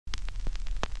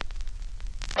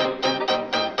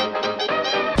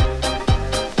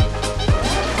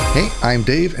Hey, I'm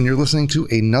Dave, and you're listening to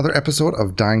another episode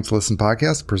of Dying to Listen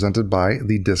podcast presented by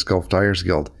the Disc Golf Dyers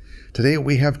Guild. Today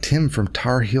we have Tim from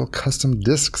Tar Heel Custom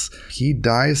Discs. He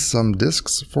dyes some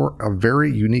discs for a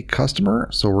very unique customer,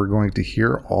 so we're going to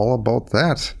hear all about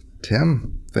that.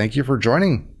 Tim, thank you for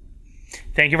joining.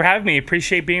 Thank you for having me.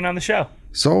 Appreciate being on the show.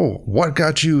 So, what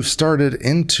got you started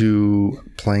into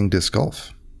playing disc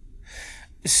golf?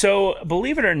 So,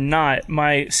 believe it or not,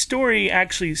 my story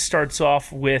actually starts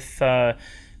off with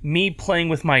me playing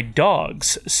with my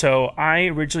dogs. So I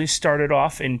originally started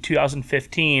off in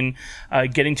 2015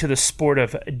 getting to the sport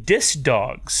of disc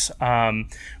dogs,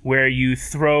 where you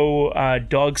throw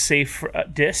dog-safe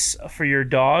discs for your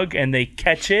dog and they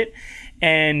catch it.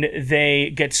 And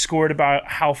they get scored about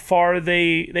how far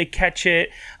they catch it.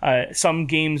 Some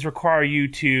games require you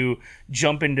to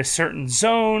jump into certain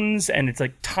zones, and it's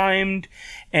like timed.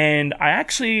 And I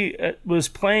actually was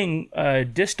playing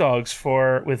disc dogs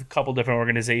with a couple different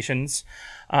organizations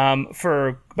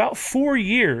for about 4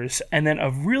 years. And then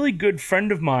a really good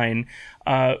friend of mine,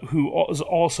 who was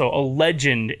also a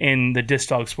legend in the disc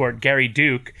dog sport, Gary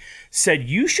Duke, said,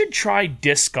 you should try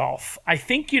disc golf. I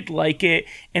think you'd like it,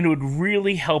 and it would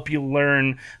really help you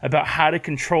learn about how to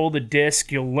control the disc.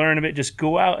 You'll learn a bit, just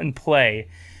go out and play.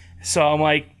 So I'm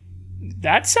like,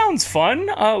 that sounds fun.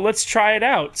 Let's try it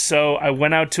out. So I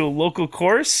went out to a local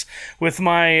course with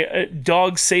my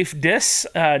dog-safe discs,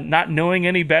 not knowing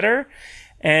any better,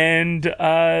 and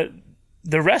the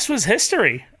rest was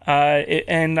history.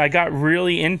 And I got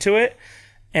really into it.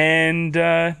 And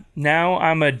now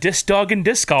I'm a disc dog and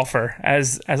disc golfer,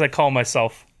 as I call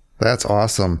myself. That's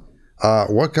awesome.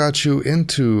 What got you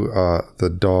into the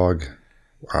dog?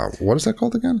 What is that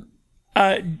called again?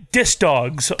 Disc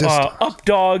dogs. Disc dogs.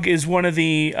 UpDog is one of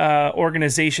the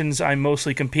organizations I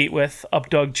mostly compete with,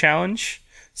 UpDog Challenge.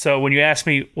 So when you ask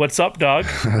me, what's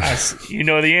UpDog, you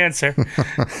know the answer.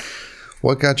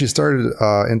 What got you started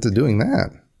into doing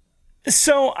that?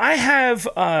 So I have,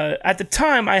 at the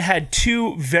time, I had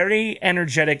two very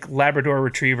energetic Labrador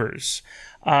retrievers.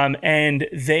 And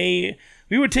we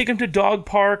would take them to dog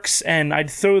parks, and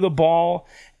I'd throw the ball,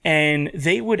 and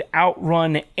they would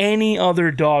outrun any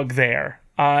other dog there.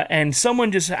 And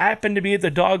someone just happened to be at the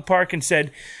dog park and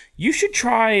said, you should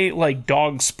try, like,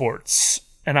 dog sports.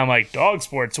 And I'm like, dog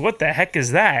sports? What the heck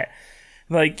is that?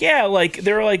 Like, yeah, like,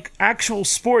 they're like actual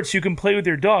sports you can play with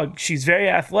your dog. She's very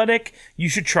athletic. You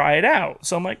should try it out.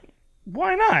 So I'm like,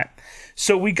 why not?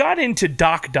 So we got into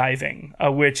dock diving,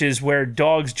 which is where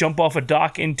dogs jump off a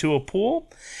dock into a pool.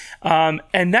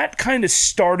 And that kind of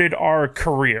started our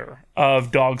career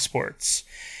of dog sports.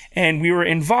 And we were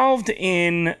involved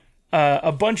in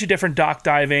a bunch of different dock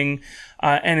diving.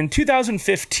 And in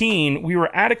 2015, we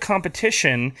were at a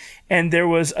competition, and there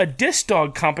was a disc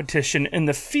dog competition in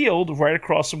the field right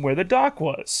across from where the dock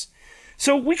was.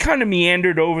 So we kind of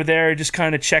meandered over there, just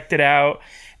kind of checked it out.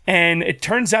 And it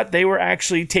turns out they were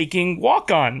actually taking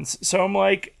walk-ons. So I'm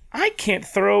like, I can't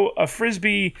throw a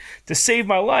Frisbee to save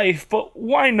my life, but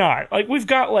why not? Like, we've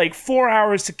got like 4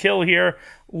 hours to kill here.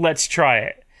 Let's try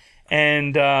it.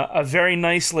 And a very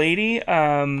nice lady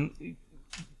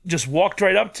just walked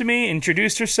right up to me,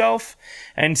 introduced herself,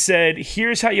 and said,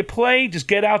 here's how you play. Just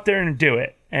get out there and do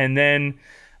it. And then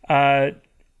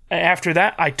after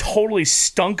that, I totally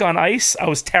stunk on ice. I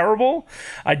was terrible.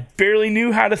 I barely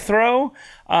knew how to throw,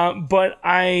 but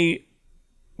I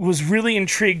was really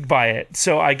intrigued by it.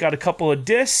 So I got a couple of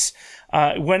discs,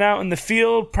 went out in the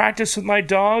field, practiced with my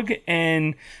dog,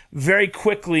 and very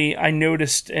quickly I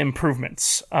noticed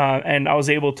improvements. And I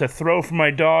was able to throw for my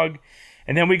dog.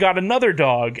 And then we got another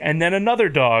dog, and then another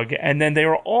dog, and then they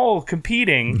were all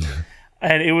competing.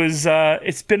 And it was,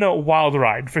 it's been a wild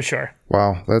ride for sure.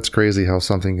 Wow, that's crazy how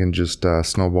something can just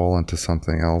snowball into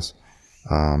something else.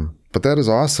 But that is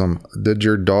awesome. Did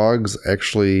your dogs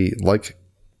actually like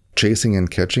chasing and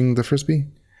catching the Frisbee?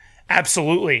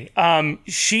 Absolutely.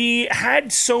 She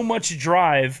had so much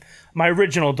drive. My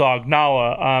original dog,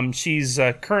 Nala, she's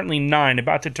currently 9,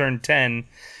 about to turn 10.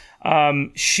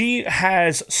 She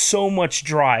has so much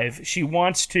drive. She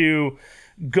wants to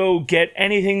go get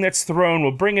anything that's thrown,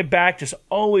 will bring it back, just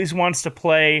always wants to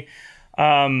play.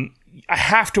 I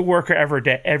have to work her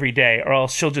every day, or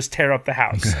else she'll just tear up the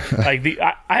house. Like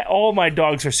all my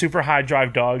dogs are super high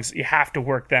drive dogs. You have to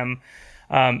work them.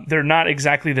 They're not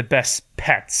exactly the best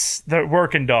pets. They're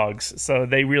working dogs, so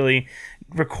they really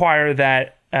require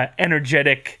that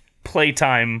energetic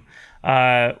playtime.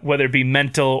 Whether it be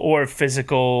mental or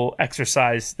physical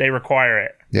exercise, they require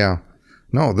it. Yeah.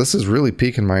 No, this is really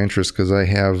piquing my interest because I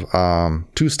have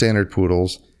 2 standard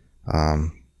poodles.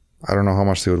 I don't know how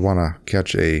much they would want to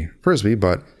catch a Frisbee,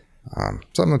 but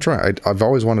something to try. I've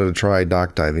always wanted to try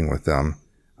dock diving with them.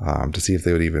 to see if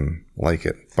they would even like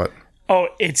it. But oh,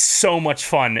 it's so much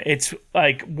fun. It's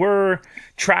like we're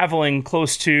traveling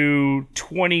close to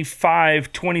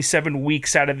 25, 27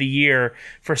 weeks out of the year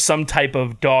for some type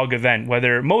of dog event,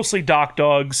 whether mostly dock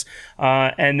dogs,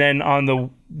 and then on the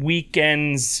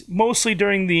weekends, mostly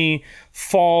during the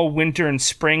fall, winter, and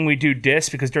spring, we do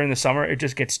disc, because during the summer, it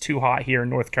just gets too hot here in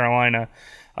North Carolina.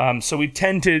 So we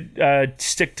tend to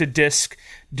stick to disc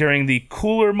during the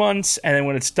cooler months, and then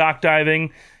when it's dock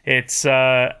diving, it's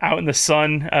out in the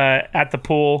sun at the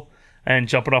pool and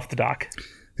jumping off the dock.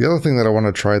 The other thing that I want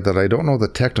to try that I don't know the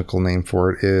technical name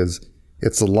for it is,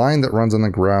 it's the line that runs on the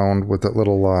ground with that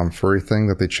little furry thing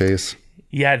that they chase.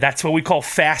 Yeah, that's what we call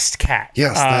fast cat.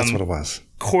 Yes, that's what it was.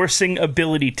 Coursing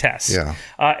ability test. Yeah.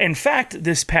 In fact,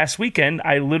 this past weekend,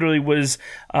 I literally was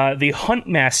the hunt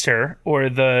master, or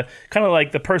the kind of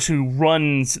like the person who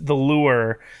runs the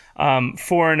lure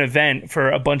for an event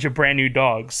for a bunch of brand new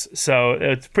dogs. So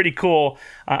it's pretty cool.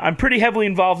 I'm pretty heavily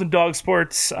involved in dog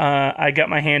sports. I got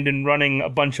my hand in running a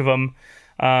bunch of them.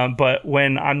 But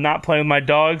when I'm not playing with my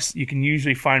dogs, you can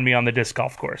usually find me on the disc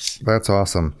golf course. That's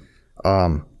awesome.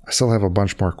 I still have a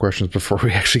bunch more questions before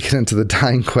we actually get into the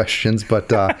dying questions.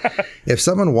 But if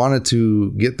someone wanted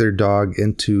to get their dog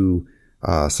into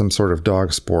some sort of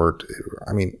dog sport,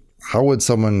 I mean, how would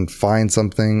someone find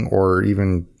something or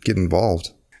even get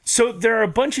involved? So there are a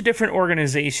bunch of different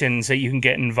organizations that you can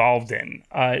get involved in.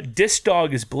 Disc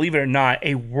Dog is, believe it or not,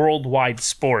 a worldwide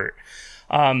sport.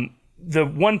 The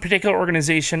one particular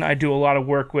organization I do a lot of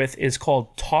work with is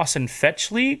called Toss and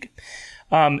Fetch League.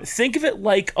 Think of it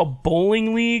like a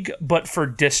bowling league, but for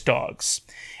disc dogs.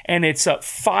 And it's a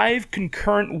 5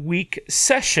 concurrent week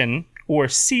session or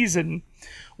season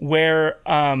where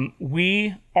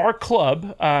our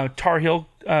club, Tar Heel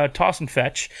Toss and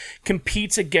Fetch,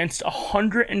 competes against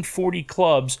 140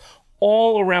 clubs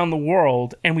all around the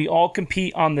world, and we all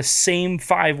compete on the same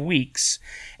 5 weeks.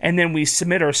 And then we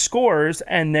submit our scores,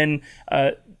 and then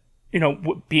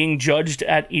being judged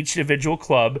at each individual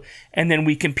club, and then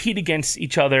we compete against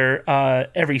each other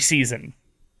every season.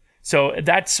 So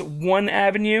that's one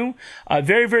avenue.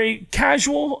 Very, very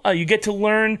casual. You get to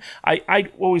learn.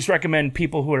 I always recommend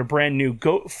people who are brand new,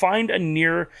 go find a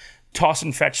near Toss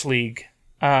and Fetch League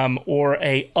or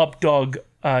a Updog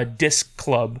disc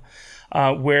club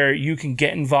where you can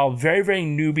get involved. Very, very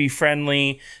newbie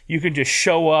friendly. You can just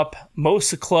show up.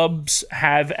 Most of the clubs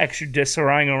have extra discs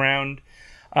lying around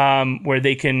where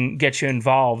they can get you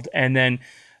involved. And then,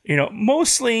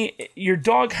 mostly your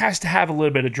dog has to have a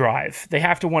little bit of drive. They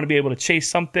have to want to be able to chase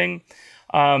something.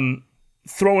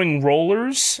 Throwing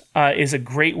rollers is a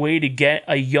great way to get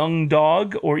a young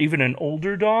dog or even an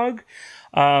older dog.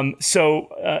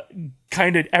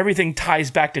 Kind of everything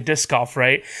ties back to disc golf,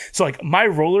 right? So like my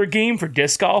roller game for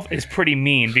disc golf is pretty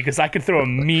mean because I can throw a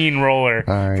mean roller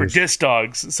for disc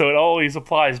dogs. So it always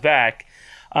applies back.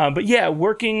 But yeah,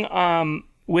 working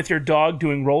with your dog,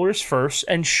 doing rollers first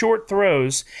and short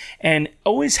throws, and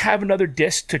always have another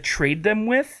disc to trade them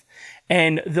with,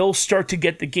 and they'll start to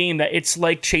get the game that it's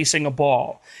like chasing a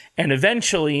ball. And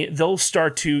eventually they'll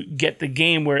start to get the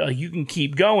game where you can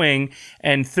keep going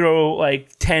and throw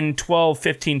like 10, 12,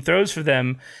 15 throws for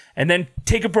them, and then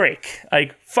take a break.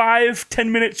 Like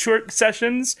 5-10 minute short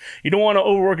sessions. You don't want to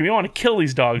overwork them. You don't want to kill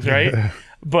these dogs, right?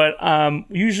 But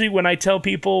usually when I tell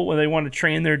people when they want to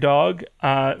train their dog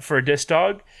for a disc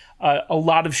dog, a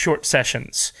lot of short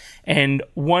sessions. And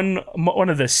one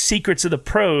of the secrets of the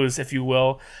pros, if you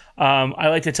will, I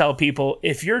like to tell people,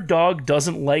 if your dog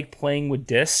doesn't like playing with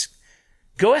discs,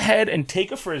 go ahead and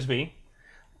take a Frisbee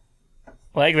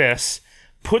like this,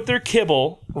 put their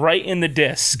kibble right in the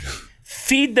disc,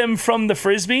 feed them from the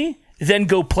Frisbee, then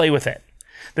go play with it.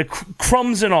 The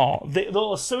crumbs and all.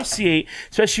 They'll associate,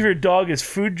 especially if your dog is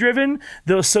food driven,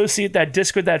 they'll associate that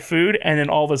disc with that food, and then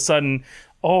all of a sudden,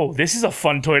 oh, this is a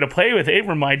fun toy to play with. It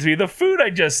reminds me of the food I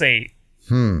just ate.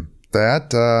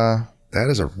 That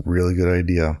is a really good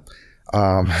idea.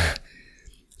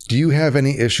 Do you have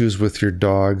any issues with your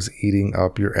dogs eating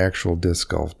up your actual disc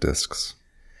golf discs?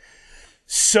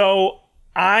 So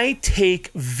I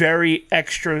take very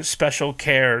extra special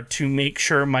care to make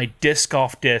sure my disc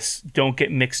golf discs don't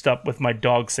get mixed up with my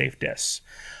dog safe discs.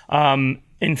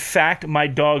 In fact, my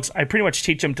dogs, I pretty much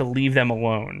teach them to leave them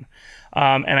alone.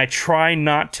 And I try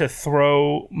not to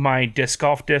throw my disc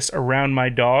golf discs around my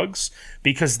dogs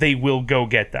because they will go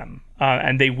get them.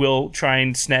 And they will try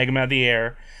and snag them out of the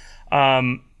air.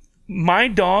 My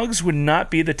dogs would not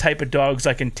be the type of dogs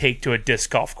I can take to a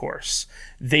disc golf course.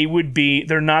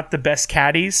 They're not the best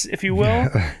caddies, if you will.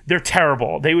 They're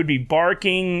terrible. They would be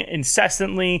barking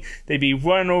incessantly. They'd be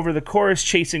running over the course,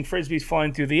 chasing Frisbees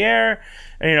flying through the air,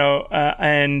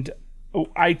 and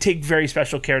I take very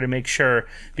special care to make sure,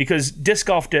 because disc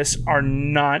golf discs are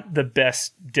not the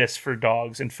best discs for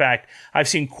dogs. In fact, I've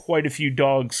seen quite a few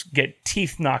dogs get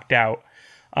teeth knocked out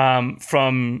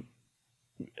from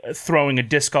throwing a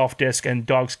disc golf disc and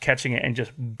dogs catching it and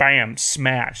just bam,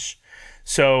 smash.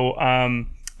 So I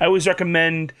always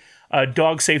recommend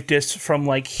dog safe discs from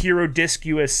like Hero Disc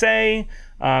USA.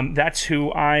 That's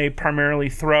who I primarily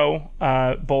throw,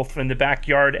 both in the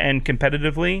backyard and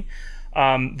competitively.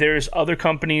 There's other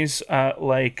companies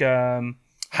like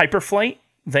Hyperflight.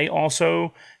 They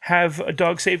also have a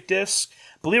dog safe disc.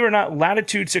 Believe it or not,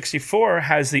 Latitude 64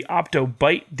 has the Opto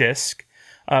Bite disc,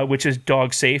 which is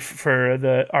dog safe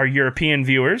for our European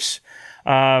viewers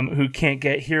who can't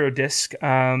get Hero Disc.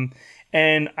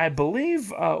 And I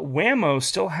believe Whammo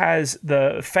still has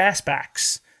the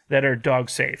Fastbacks that are dog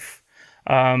safe.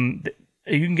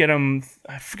 You can get them.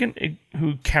 I forget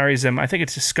who carries them. I think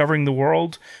it's Discovering the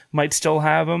World might still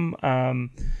have them.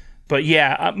 But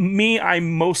yeah, I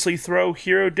mostly throw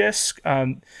Hero Disc.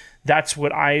 That's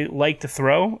what I like to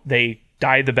throw. They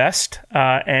die the best.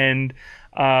 And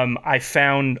I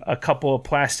found a couple of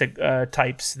plastic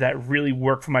types that really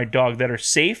work for my dog that are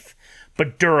safe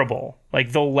but durable.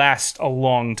 Like they'll last a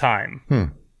long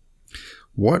time.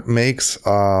 What makes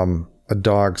a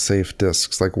dog safe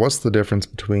discs? Like, what's the difference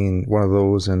between one of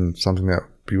those and something that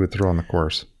you would throw on the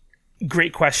course?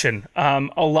 Great question.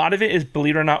 A lot of it is,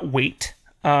 believe it or not, weight.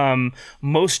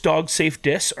 Most dog safe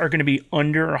discs are going to be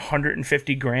under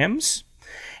 150 grams,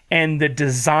 and the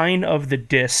design of the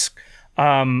disc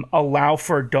allow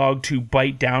for a dog to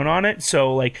bite down on it.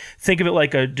 So like, think of it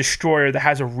like a destroyer that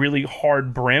has a really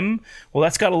hard brim. Well,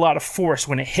 that's got a lot of force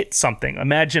when it hits something.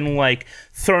 Imagine like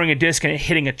throwing a disc and it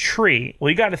hitting a tree. Well,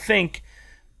 you got to think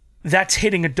that's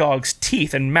hitting a dog's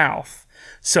teeth and mouth.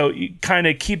 So you kind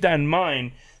of keep that in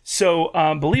mind. So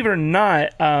believe it or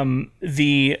not,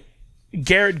 the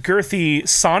Garrett Gurthie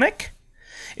Sonic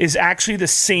is actually the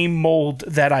same mold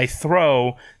that I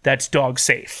throw that's dog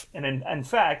safe. And in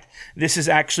fact, this is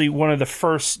actually one of the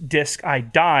first discs I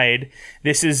dyed.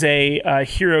 This is a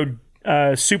Hero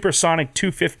Supersonic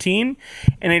 215,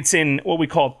 and it's in what we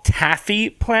call taffy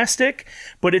plastic,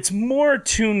 but it's more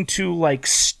tuned to like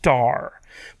Star.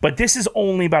 But this is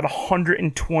only about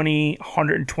 120,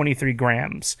 123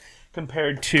 grams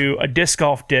compared to a disc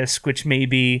golf disc, which may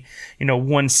be,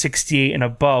 168 and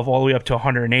above, all the way up to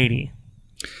 180.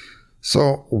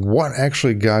 So what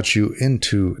actually got you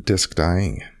into disc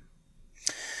dyeing?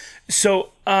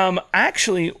 So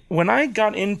actually, when I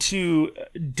got into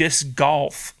disc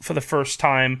golf for the first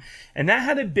time, and that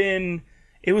had been,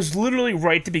 it was literally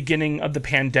right at the beginning of the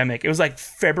pandemic. It was like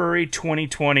February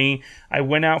 2020. I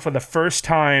went out for the first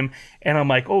time, and I'm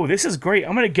like, oh, this is great.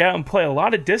 I'm going to get out and play a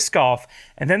lot of disc golf.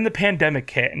 And then the pandemic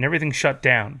hit, and everything shut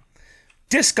down.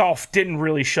 Disc golf didn't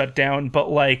really shut down, but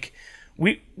like,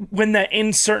 when that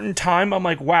in certain time, I'm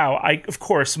like, wow, of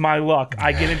course, my luck.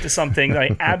 I get into something that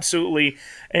I absolutely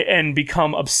and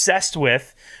become obsessed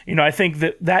with. I think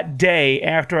that day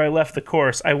after I left the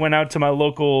course, I went out to my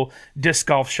local disc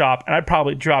golf shop, and I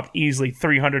probably dropped easily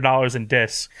 $300 in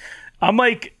discs. I'm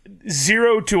like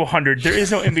 0 to 100. There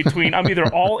is no in between. I'm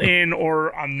either all in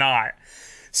or I'm not.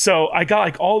 So I got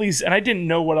like all these, and I didn't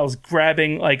know what I was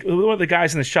grabbing. Like one of the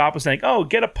guys in the shop was saying, "Oh,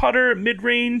 get a putter,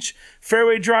 mid-range,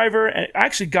 fairway driver." And I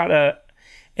actually got a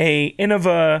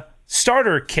Innova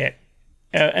starter kit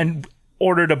and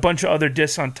ordered a bunch of other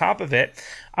discs on top of it.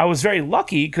 I was very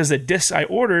lucky because the discs I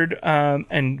ordered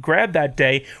and grabbed that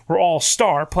day were all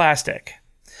Star plastic.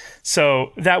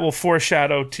 So that will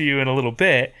foreshadow to you in a little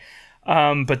bit.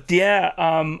 But yeah,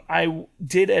 I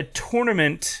did a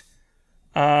tournament.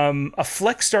 A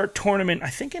Flex Start tournament, I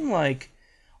think in like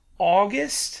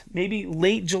August, maybe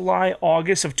late July,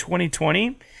 August of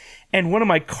 2020. And one of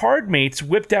my card mates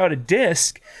whipped out a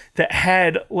disc that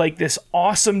had like this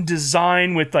awesome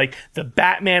design with like the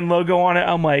Batman logo on it.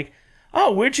 I'm like,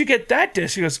 oh, where'd you get that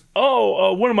disc? He goes,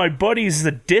 one of my buddies is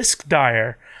a disc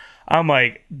dyer. I'm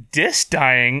like, disc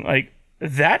dyeing? Like,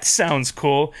 that sounds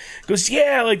cool. He goes,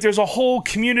 yeah, like there's a whole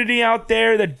community out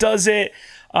there that does it.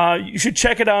 You should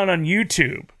check it out on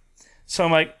YouTube. So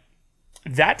I'm like,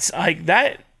 that's like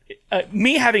that.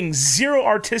 Me having zero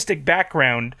artistic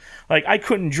background, like I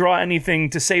couldn't draw anything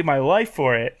to save my life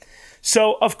for it.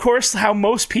 So of course, how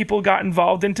most people got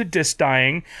involved into disc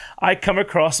dyeing, I come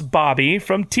across Bobby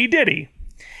from T Diddy,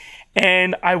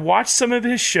 and I watched some of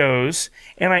his shows,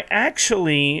 and I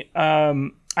actually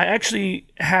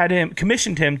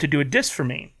commissioned him to do a disc for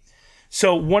me.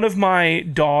 So one of my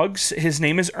dogs, his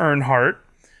name is Earnhardt,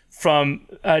 from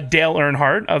Dale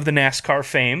Earnhardt of the NASCAR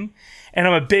fame. And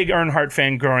I'm a big Earnhardt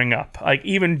fan growing up. Like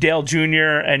even Dale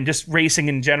Jr. and just racing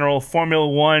in general, Formula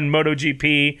One,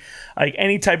 MotoGP, like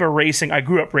any type of racing. I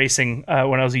grew up racing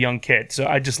when I was a young kid, so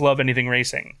I just love anything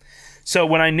racing. So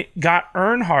when I got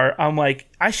Earnhardt, I'm like,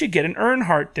 I should get an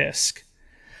Earnhardt disc,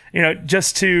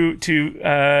 just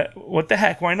to what the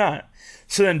heck, why not?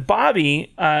 So then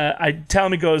Bobby, I tell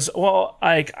him, he goes, well,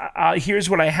 like, here's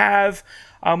what I have.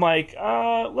 I'm like,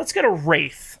 let's get a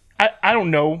Wraith. I don't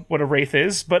know what a Wraith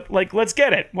is, but like, let's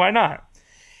get it. Why not?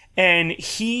 And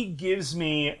he gives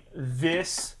me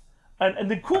this.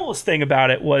 And the coolest thing about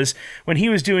it was when he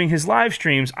was doing his live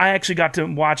streams, I actually got to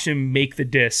watch him make the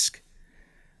disc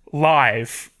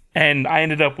live. And I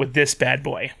ended up with this bad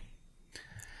boy.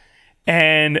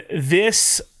 And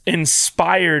this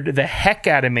inspired the heck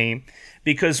out of me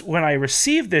because when I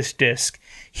received this disc,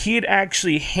 he had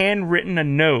actually handwritten a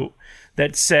note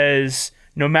that says,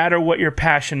 no matter what your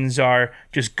passions are,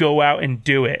 just go out and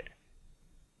do it.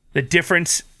 The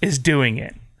difference is doing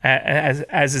it,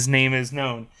 as his name is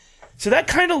known. So that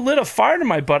kind of lit a fire to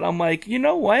my butt. I'm like, you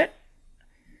know what?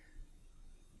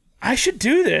 I should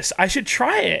do this. I should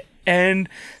try it. And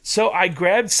so I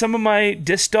grabbed some of my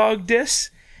Disc Dog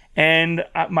discs, and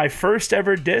my first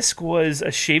ever disc was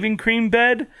a shaving cream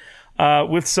bed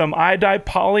with some iodide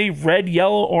poly, red,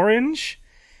 yellow, orange.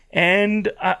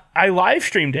 And I live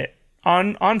streamed it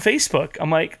on Facebook. I'm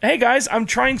like, hey guys, I'm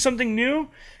trying something new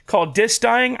called disc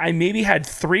dyeing. I maybe had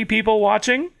 3 people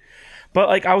watching, but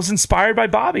like I was inspired by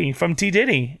Bobby from T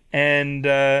Diddy. And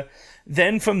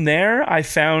then from there, I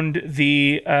found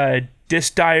the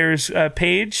Disc Dyers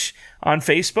page on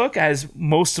Facebook, as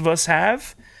most of us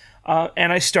have.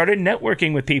 And I started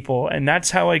networking with people. And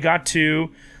that's how I got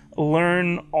to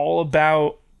learn all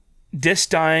about disc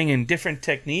dyeing and different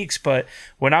techniques. But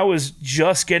when I was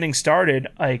just getting started,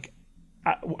 like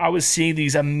I was seeing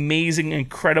these amazing,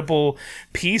 incredible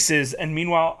pieces. And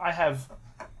meanwhile, I have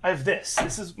this.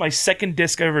 This is my second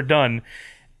disc I've ever done.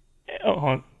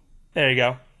 Oh, there you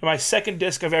go. My second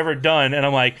disc I've ever done. And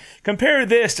I'm like, compare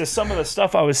this to some of the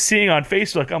stuff I was seeing on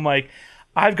Facebook. I'm like,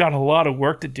 I've got a lot of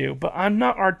work to do, but I'm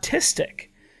not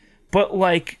artistic. But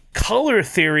like color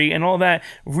theory and all that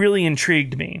really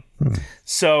intrigued me.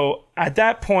 So at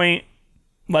that point,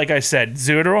 like I said,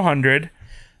 0 to 100.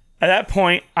 At that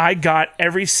point, I got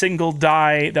every single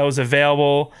dye that was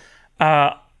available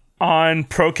on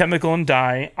Pro Chemical and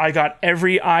Dye. I got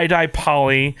every iodide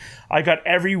poly. I got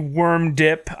every worm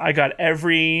dip. I got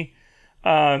every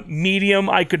medium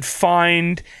I could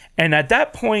find. And at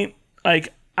that point,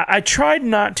 like I tried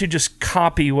not to just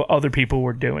copy what other people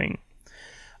were doing.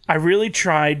 I really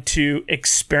tried to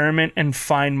experiment and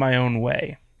find my own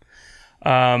way.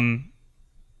 And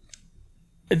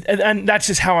that's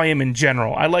just how I am in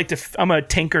general. I'm a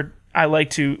tinker. I like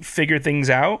to figure things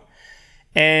out.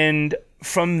 And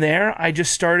from there, I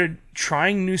just started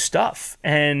trying new stuff.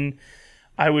 And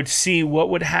I would see what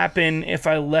would happen if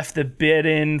I left the bit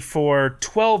in for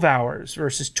 12 hours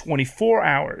versus 24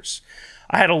 hours.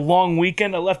 I had a long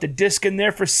weekend. I left a disc in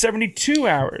there for 72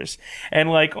 hours. And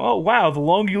like, oh, wow, the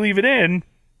longer you leave it in,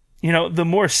 the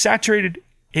more saturated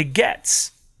it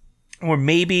gets. Or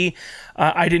maybe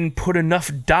I didn't put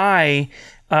enough dye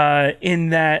in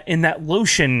that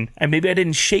lotion, and maybe I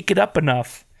didn't shake it up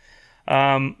enough.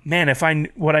 Man,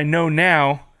 what I know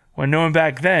now, when knowing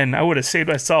back then, I would have saved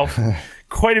myself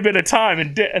quite a bit of time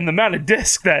and the amount of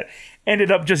disc that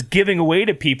ended up just giving away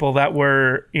to people that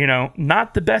were,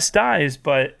 not the best dyes,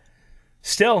 but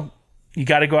still, you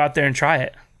got to go out there and try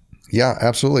it. Yeah,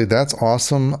 absolutely. That's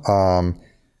awesome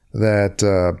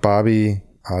that Bobby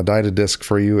dyed a disc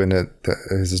for you, and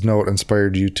his note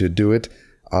inspired you to do it.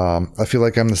 I feel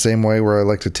like I'm the same way, where I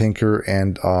like to tinker,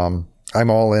 and I'm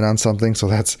all in on something. So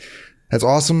that's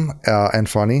awesome and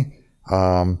funny.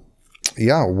 I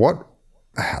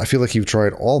feel like you've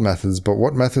tried all methods, but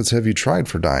what methods have you tried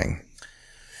for dyeing?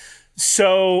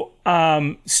 So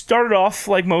started off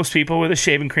like most people with a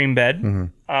shaving cream bed.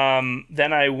 Mm-hmm.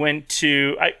 Then I went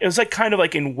to, it was like kind of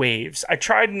like in waves. I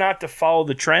tried not to follow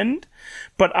the trend,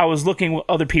 but I was looking what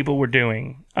other people were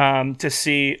doing to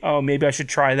see, maybe I should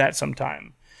try that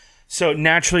sometime. So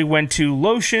naturally went to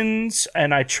lotions,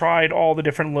 and I tried all the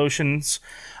different lotions.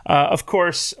 Of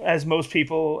course, as most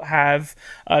people have,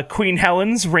 Queen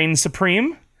Helen's reigns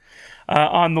supreme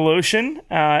on the lotion.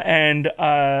 And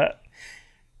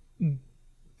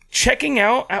checking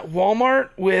out at Walmart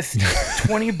with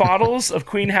 20 bottles of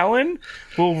Queen Helen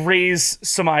will raise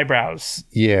some eyebrows.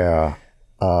 Yeah.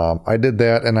 I did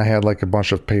that, and I had like a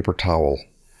bunch of paper towel.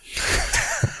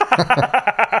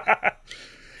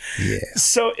 Yeah.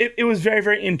 So it was very,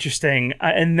 very interesting.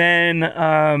 And then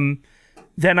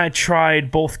I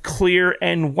tried both clear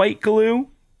and white glue.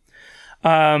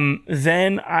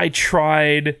 Then I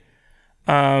tried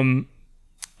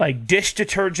like dish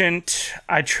detergent.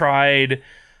 I tried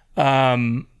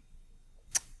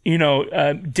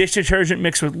dish detergent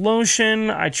mixed with lotion.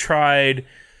 I tried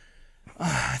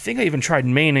I think I even tried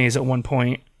mayonnaise at one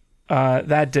point.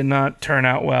 That did not turn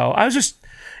out well. I was just,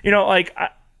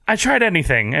 I tried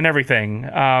anything and everything.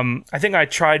 I think I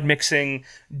tried mixing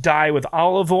dye with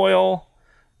olive oil.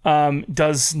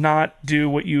 Does not do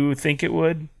what you think it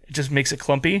would. It just makes it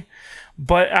clumpy.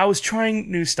 But I was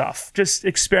trying new stuff, just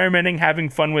experimenting, having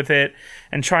fun with it,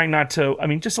 and trying not to. I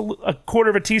mean, just a quarter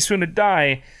of a teaspoon of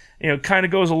dye, kind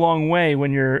of goes a long way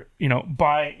when you're,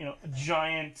 buy, a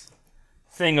giant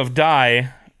thing of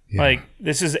dye. Yeah. Like,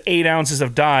 this is 8 ounces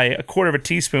of dye. A quarter of a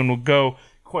teaspoon will go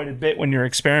quite a bit when you're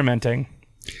experimenting.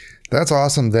 That's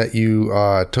awesome that you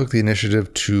took the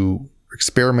initiative to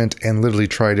experiment and literally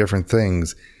try different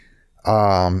things.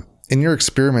 In your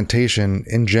experimentation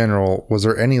in general, was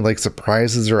there any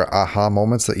surprises or aha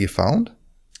moments that you found?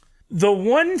 The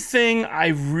one thing I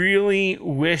really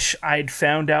wish I'd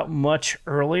found out much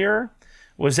earlier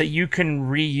was that you can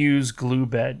reuse glue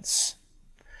beds.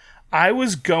 I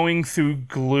was going through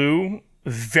glue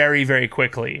very, very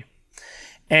quickly.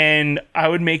 And I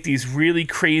would make these really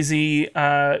crazy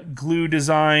glue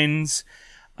designs.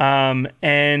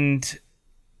 And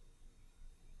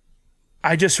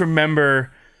I just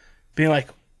remember being like,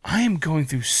 I am going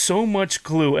through so much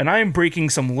glue and I am breaking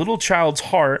some little child's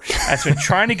heart that's been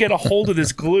trying to get a hold of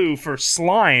this glue for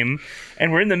slime.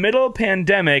 And we're in the middle of a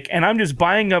pandemic and I'm just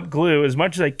buying up glue as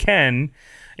much as I can,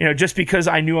 just because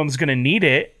I knew I was going to need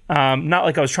it. Not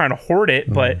like I was trying to hoard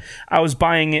it, but I was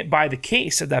buying it by the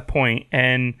case at that point.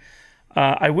 And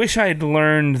I wish I had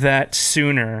learned that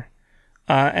sooner.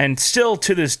 And still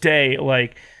to this day,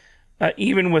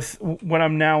 even with what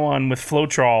I'm now on with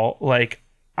Floetrol,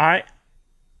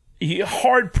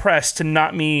 hard pressed to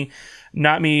not me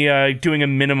doing a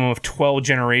minimum of 12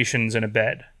 generations in a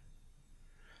bed.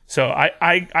 So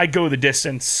I go the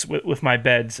distance with my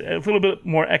beds. A little bit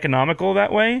more economical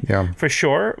that way, yeah, for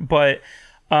sure. But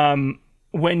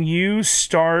when you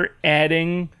start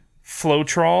adding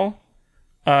Floetrol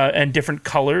and different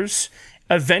colors,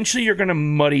 eventually you're going to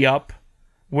muddy up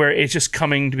where it's just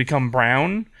coming to become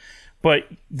brown. But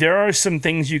there are some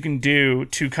things you can do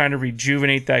to kind of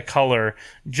rejuvenate that color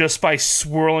just by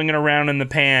swirling it around in the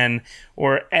pan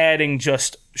or adding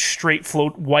just straight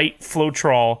white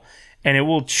Floetrol, and it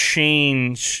will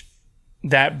change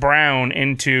that brown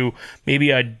into maybe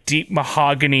a deep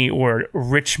mahogany or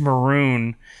rich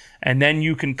maroon. And then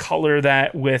you can color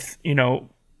that with,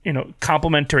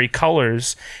 complementary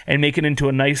colors and make it into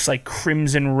a nice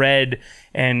crimson red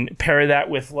and pair that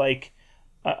with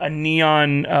a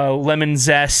neon lemon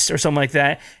zest or something like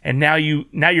that, and now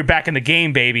you're back in the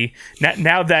game, baby.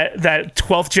 Now that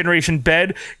 12th generation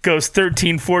bed goes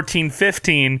 13, 14,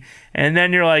 15, and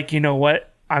then you're like, you know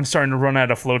what? I'm starting to run out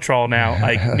of Floetrol now.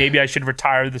 Maybe I should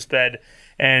retire this bed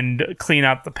and clean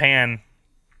out the pan.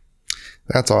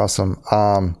 That's awesome.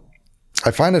 I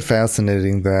find it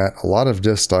fascinating that a lot of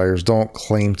disc dyers don't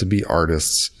claim to be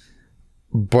artists,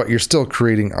 but you're still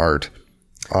creating art.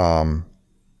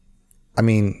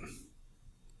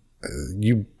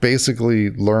 You basically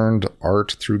learned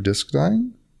art through disc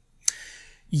dyeing?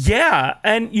 Yeah,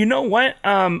 and you know what?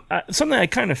 Something I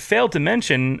kind of failed to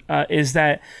mention is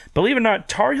that, believe it or not,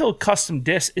 Tar Heel Custom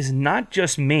Discs is not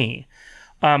just me.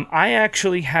 I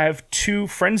actually have 2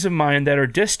 friends of mine that are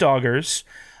disc doggers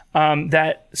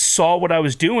that saw what I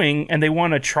was doing and they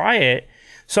want to try it.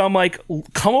 So I'm like,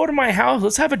 come over to my house,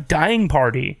 let's have a dyeing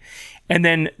party. And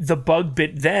then the bug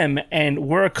bit them, and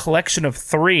we're a collection of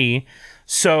 3.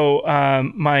 So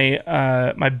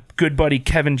my good buddy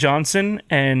Kevin Johnson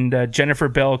and Jennifer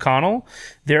Bell O'Connell,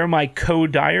 they're my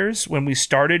co-dyers. When we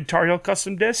started Tar Heel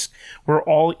Custom Discs, we're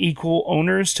all equal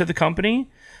owners to the company.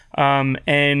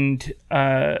 And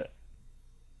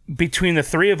between the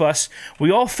 3 of us,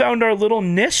 we all found our little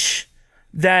niche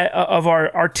that of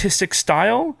our artistic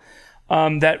style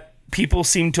that people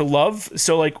seem to love.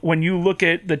 So when you look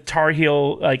at the Tar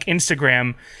Heel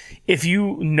Instagram, if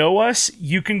you know us,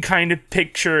 you can kind of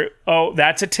picture, oh,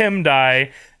 that's a Tim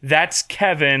dye, that's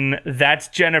Kevin, that's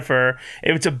Jennifer.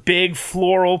 If it's a big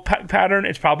floral pattern,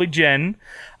 it's probably Jen.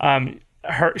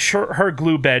 Her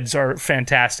glue beds are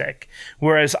fantastic.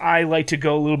 Whereas I like to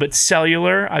go a little bit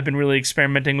cellular. I've been really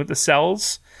experimenting with the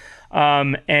cells.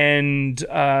 And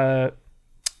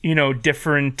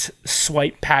different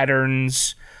swipe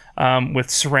patterns with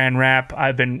saran wrap.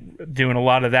 I've been doing a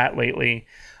lot of that lately.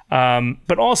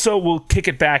 But also we'll kick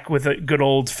it back with a good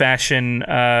old-fashioned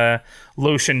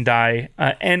lotion dye.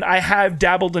 And I have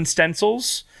dabbled in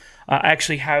stencils. I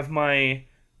actually have my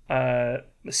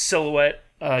silhouette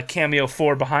Cameo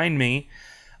 4 behind me.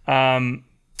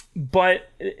 But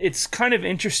it's kind of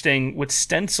interesting with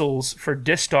stencils for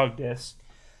Disc Dog Disc.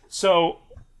 So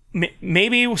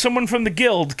maybe someone from the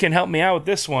guild can help me out with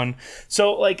this one.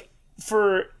 So like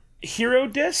for Hero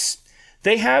Discs,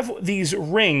 they have these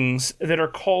rings that are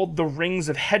called the Rings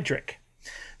of Hedrick.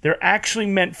 They're actually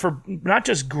meant for not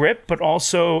just grip, but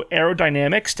also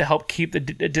aerodynamics to help keep the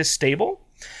disc stable.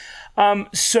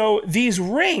 So these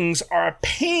rings are a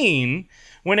pain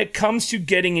when it comes to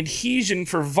getting adhesion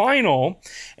for vinyl,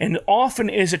 and often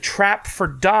is a trap for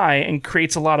dye and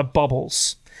creates a lot of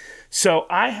bubbles. So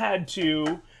I had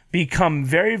to become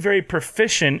very, very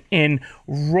proficient in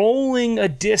rolling a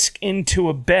disc into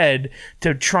a bed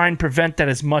to try and prevent that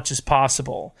as much as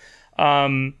possible.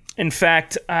 In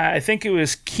fact, I think it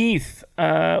was Keith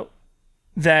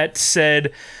that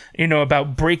said,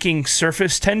 about breaking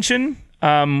surface tension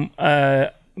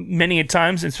many a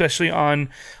times, especially on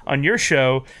your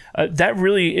show. That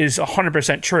really is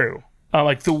 100% true.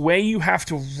 Like the way you have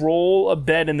to roll a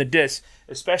bed in the disc,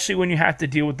 especially when you have to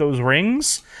deal with those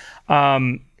rings,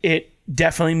 it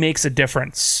definitely makes a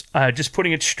difference. Just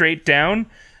putting it straight down,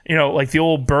 like the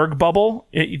old Berg bubble,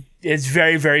 it's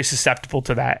very, very susceptible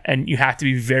to that, and you have to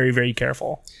be very, very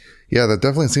careful. Yeah, that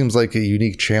definitely seems like a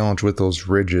unique challenge with those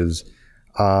ridges.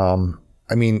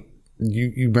 I mean,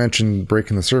 you mentioned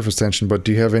breaking the surface tension, but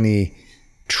do you have any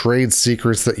trade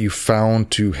secrets that you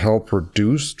found to help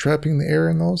reduce trapping the air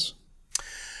in those?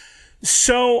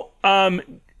 So,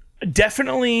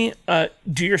 definitely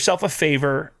do yourself a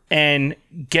favor and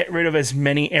get rid of as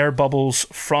many air bubbles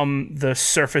from the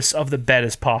surface of the bed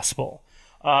as possible.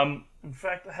 In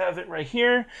fact, I have it right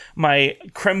here. My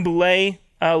creme brulee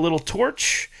little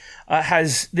torch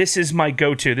this is my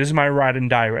go-to. This is my ride and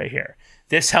die right here.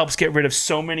 This helps get rid of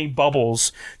so many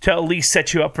bubbles to at least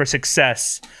set you up for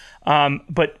success.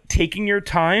 But taking your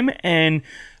time, and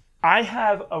I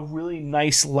have a really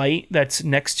nice light that's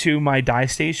next to my dye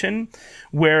station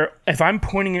where if I'm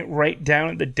pointing it right down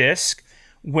at the disc,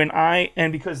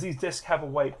 and because these discs have a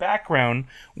white background,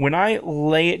 when I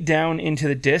lay it down into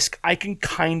the disc, I can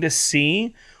kind of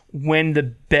see when the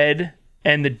bed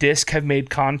and the disc have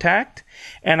made contact,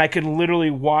 and I can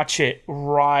literally watch it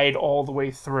ride all the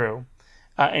way through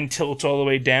until it's all the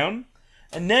way down.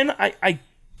 And then I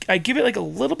give it like a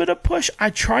little bit of push.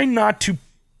 I try not to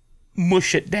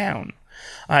mush it down.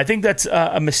 I think that's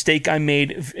a mistake I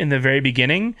made in the very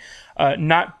beginning,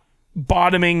 not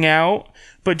bottoming out,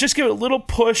 but just give it a little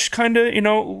push, kind of,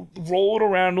 roll it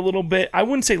around a little bit. I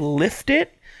wouldn't say lift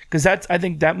it, because I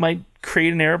think that might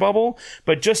create an air bubble,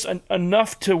 but just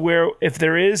enough to where if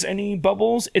there is any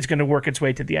bubbles, it's going to work its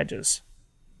way to the edges.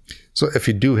 So if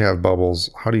you do have bubbles,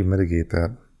 how do you mitigate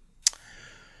that?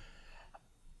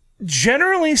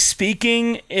 Generally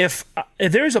speaking, if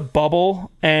there's a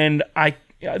bubble and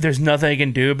there's nothing I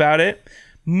can do about it,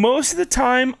 most of the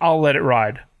time I'll let it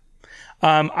ride.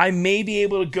 I may be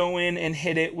able to go in and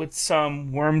hit it with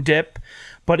some worm dip,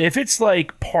 but if it's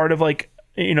like part of like,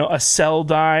 a cell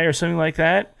dye or something like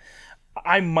that,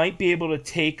 I might be able to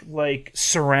take like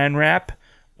saran wrap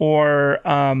or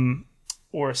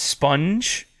a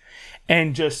sponge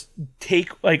and just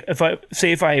take, like,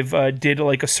 if I've did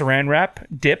like a saran wrap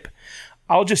dip,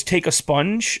 I'll just take a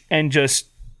sponge and just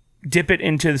dip it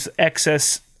into this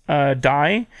excess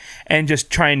dye and just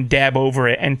try and dab over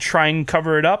it and try and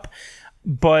cover it up.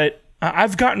 But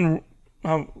I've gotten,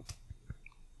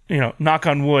 knock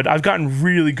on wood, I've gotten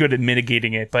really good at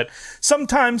mitigating it. But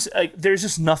sometimes there's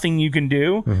just nothing you can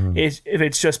do. Mm-hmm. If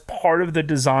it's just part of the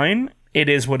design, it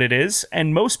is what it is.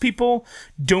 And most people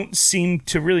don't seem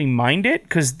to really mind it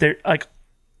because they're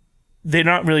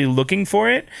not really looking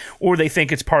for it, or they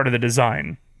think it's part of the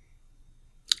design.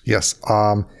 Yes.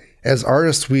 As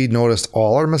artists, we noticed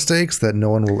all our mistakes that no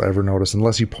one will ever notice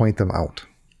unless you point them out.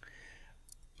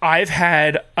 I've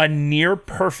had a near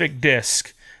perfect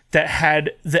disc that had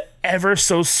the ever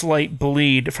so slight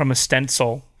bleed from a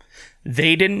stencil.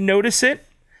 They didn't notice it,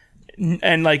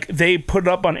 and they put it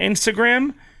up on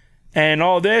Instagram and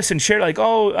all this and shared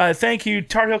thank you,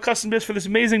 Tar Heel Custom Disc, for this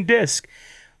amazing disc.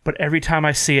 But every time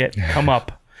I see it come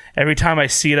up, every time I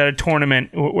see it at a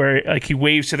tournament where he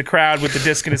waves to the crowd with the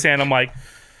disc in his hand, I'm like,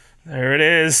 there it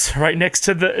is, right next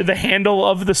to the handle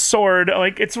of the sword.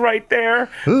 It's right there.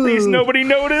 Please, nobody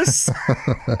notice.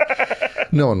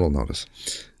 No one will notice.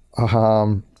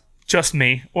 Just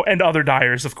me, and other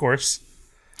dyers, of course.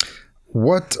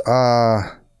 What?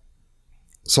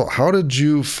 So how did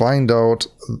you find out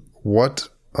what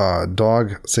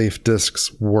dog safe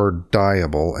discs were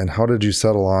dyeable, and how did you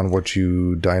settle on what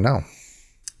you dye now?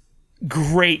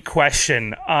 Great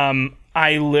question.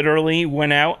 I literally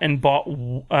went out and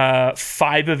bought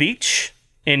 5 of each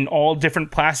in all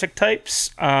different plastic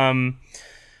types.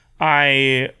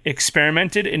 I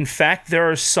experimented. In fact, there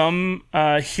are some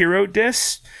Hero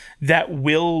discs that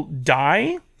will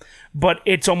die, but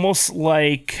it's almost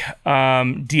like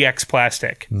DX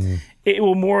plastic. It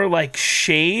will more like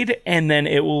shade, and then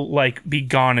it will like be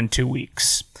gone in 2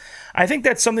 weeks. I think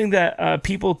that's something that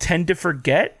people tend to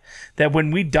forget, that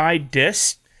when we dye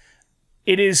discs,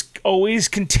 it is always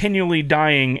continually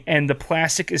dying, and the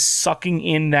plastic is sucking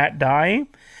in that dye.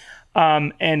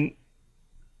 And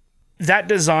that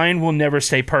design will never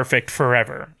stay perfect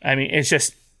forever. I mean,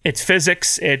 it's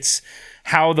physics. It's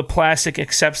how the plastic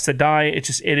accepts the dye. It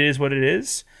is what it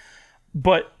is.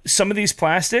 But some of these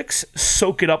plastics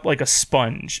soak it up like a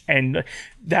sponge, and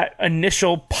that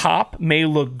initial pop may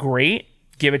look great.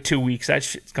 Give it 2 weeks, that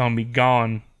shit's gonna be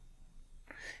gone.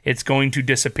 It's going to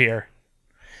disappear.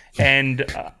 And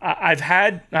I've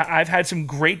had some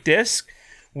great discs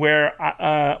where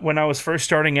when I was first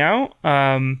starting out,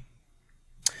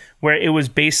 where it was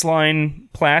baseline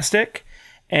plastic,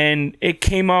 and it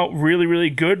came out really, really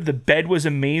good. The bed was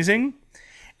amazing.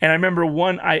 And I remember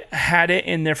I had it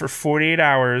in there for 48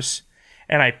 hours,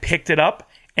 and I picked it up,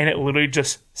 and it literally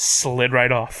just slid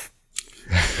right off.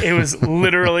 It was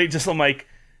literally just, I'm like,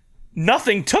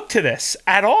 nothing took to this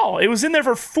at all. It was in there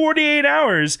for 48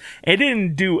 hours. It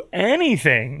didn't do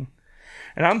anything.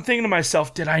 And I'm thinking to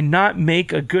myself, did I not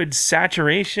make a good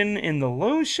saturation in the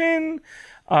lotion?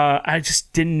 I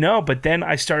just didn't know. But then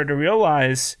I started to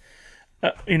realize,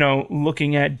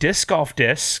 looking at disc golf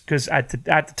discs, because at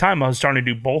the time I was starting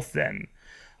to do both then.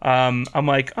 I'm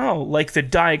like, like the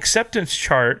dye acceptance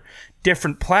chart,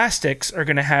 different plastics are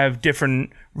going to have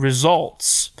different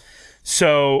results.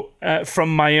 So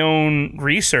from my own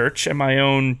research and my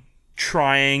own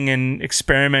trying and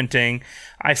experimenting,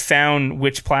 I found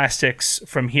which plastics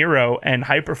from Hero and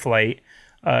Hyperflight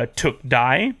took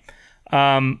dye.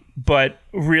 But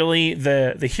really,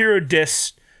 the Hero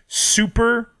Disc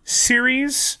Super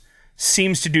series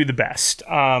seems to do the best.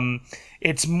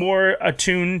 It's more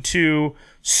attuned to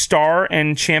Star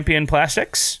and Champion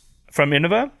plastics from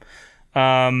Innova.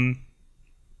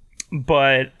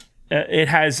 But it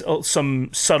has some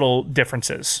subtle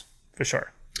differences, for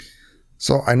sure.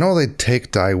 So I know they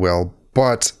take dye well,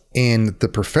 but in the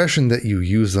profession that you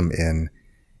use them in,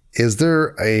 is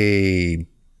there a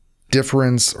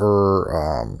difference,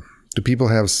 or do people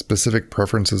have specific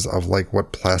preferences of like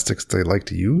what plastics they like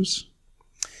to use?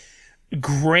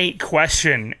 Great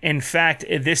question. In fact,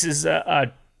 this is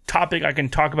a topic I can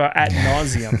talk about ad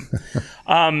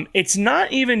nauseum. It's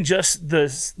not even just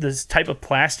this type of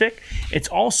plastic. It's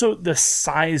also the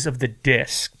size of the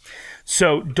disc.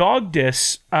 So dog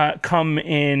discs come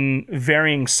in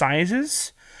varying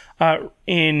sizes,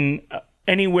 in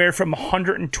anywhere from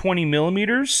 120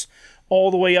 millimeters all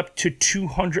the way up to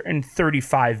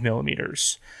 235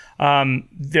 millimeters.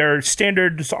 Their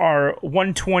standards are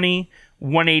 120,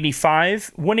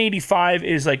 185. 185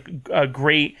 is like a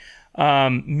great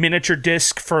miniature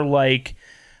disc for like,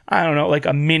 I don't know, like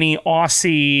a mini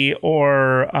Aussie,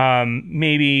 or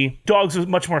maybe dogs with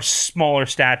much more smaller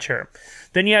stature.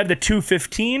 Then you have the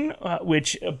 215,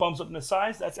 which bumps up in the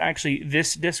size. That's actually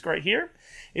this disc right here,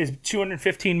 is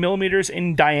 215 millimeters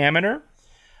in diameter.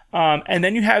 And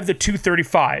then you have the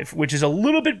 235, which is a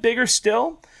little bit bigger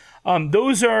still.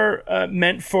 Those are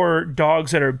meant for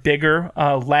dogs that are bigger,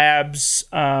 labs,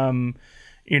 and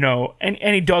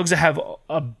any dogs that have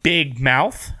a big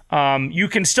mouth. You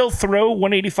can still throw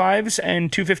 185s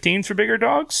and 215s for bigger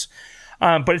dogs,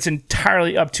 but it's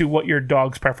entirely up to what your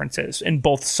dog's preference is in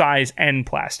both size and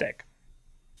plastic.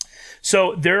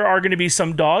 So there are going to be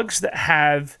some dogs that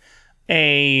have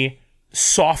a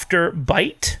softer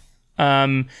bite,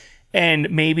 and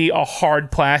maybe a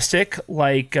hard plastic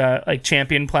like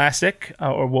Champion plastic,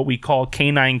 or what we call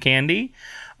canine candy.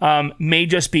 May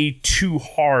just be too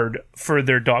hard for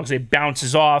their dogs. It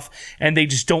bounces off, and they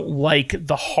just don't like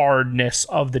the hardness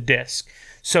of the disc.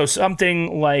 So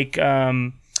something like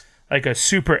a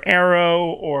Super Aero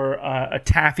or a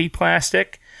taffy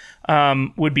plastic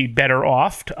would be better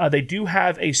off. They do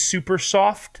have a super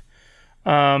soft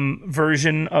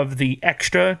version of the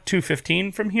Extra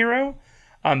 215 from Hero.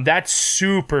 That's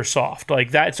super soft.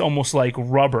 Like, that's almost like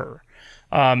rubber.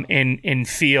 In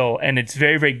feel, and it's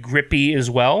very, very grippy as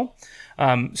well.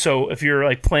 So if you're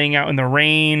like playing out in the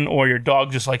rain, or your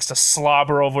dog just likes to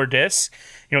slobber over discs,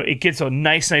 it gets a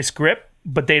nice grip,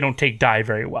 but they don't take dye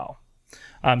very well.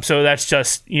 So that's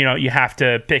just, you have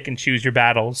to pick and choose your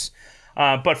battles.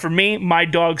 But for me, my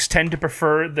dogs tend to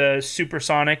prefer the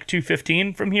Supersonic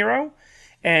 215 from Hero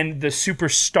and the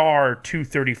Superstar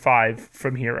 235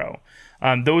 from Hero.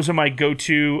 Those are my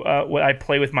go-to what I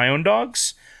play with my own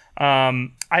dogs.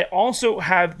 I also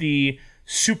have the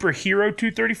Superhero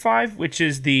 235, which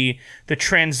is the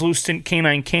translucent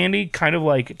canine candy, kind of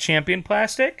like Champion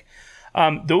plastic.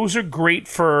 Those are great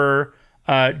for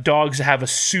dogs that have a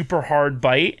super hard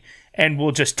bite and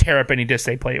will just tear up any disc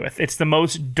they play with. It's the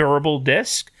most durable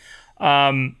disc.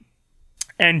 And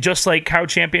just like how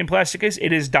Champion plastic is,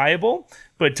 it is dyeable,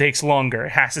 but it takes longer.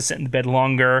 It has to sit in the bed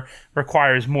longer,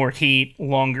 requires more heat,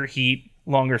 longer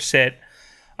sit.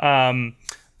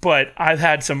 But I've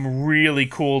had some really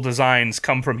cool designs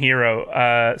come from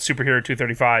Superhero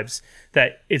 235s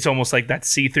that it's almost like that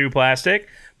see-through plastic.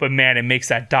 But man, it makes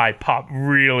that dye pop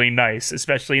really nice,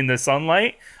 especially in the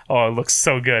sunlight. Oh, it looks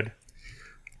so good.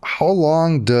 How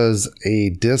long does a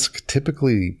disc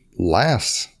typically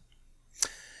last?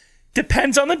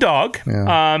 Depends on the dog.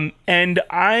 Yeah. And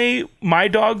my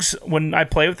dogs, when I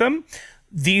play with them,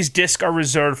 these discs are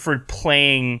reserved for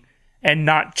playing and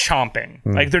not chomping.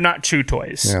 Like, they're not chew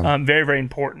toys. Yeah. Very, very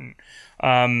important.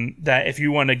 That if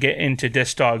you want to get into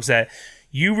disc dogs, that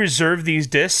you reserve these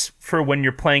discs for when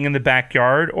you're playing in the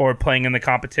backyard or playing in the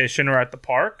competition or at the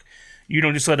park. You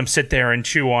don't just let them sit there and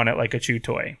chew on it like a chew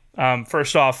toy.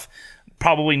 First off,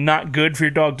 probably not good for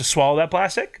your dog to swallow that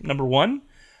plastic, number one.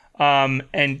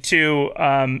 And two,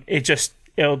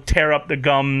 it'll tear up the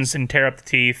gums and tear up the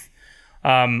teeth.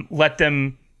 Let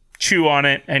them chew on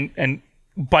it and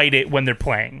bite it when they're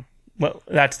playing. Well,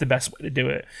 that's the best way to do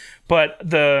it. But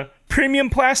the premium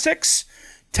plastics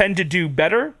tend to do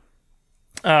better,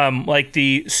 like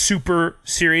the Super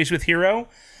series with Hero.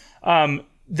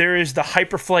 There is the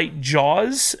Hyperflight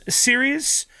Jaws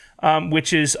series,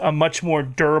 which is a much more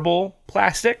durable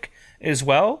plastic as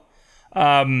well.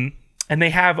 And they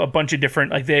have a bunch of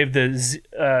different, like they have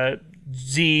the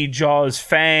Z Jaws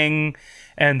Fang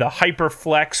and the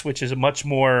Hyperflex, which is a much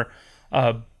more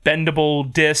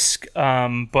bendable disc.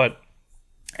 But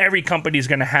every company is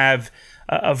going to have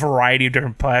a variety of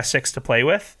different plastics to play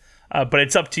with. But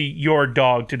it's up to your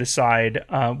dog to decide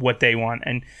what they want.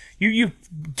 And you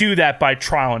do that by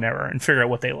trial and error and figure out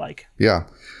what they like. Yeah.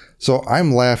 So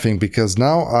I'm laughing because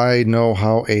now I know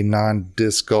how a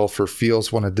non-disc golfer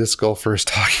feels when a disc golfer is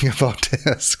talking about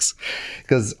discs.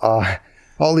 Because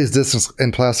all these discs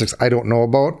and plastics I don't know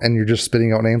about, and you're just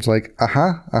spitting out names like,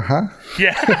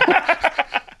 Yeah.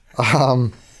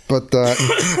 But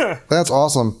that's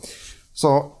awesome.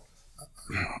 So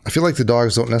I feel like the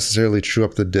dogs don't necessarily chew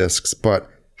up the discs, but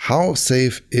how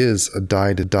safe is a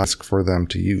dyed disc for them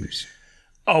to use?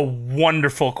 A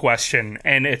wonderful question,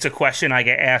 and it's a question I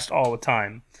get asked all the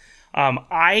time.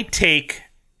 I take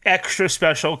extra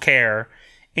special care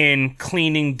in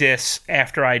cleaning discs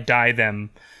after I dye them.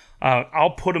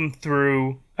 I'll put them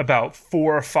through about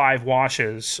 4 or 5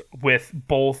 washes with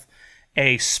both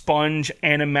a sponge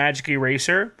and a magic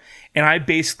eraser, and I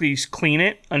basically clean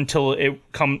it until it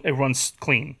runs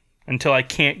clean, until I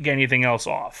can't get anything else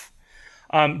off.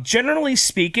 Generally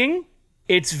speaking,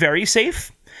 it's very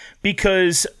safe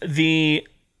because the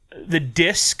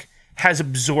disc has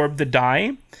absorbed the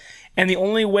dye, and the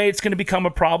only way it's going to become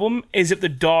a problem is if the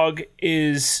dog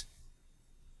is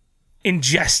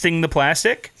ingesting the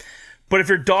plastic. But if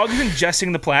your dog is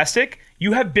ingesting the plastic,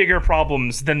 you have bigger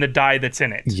problems than the dye that's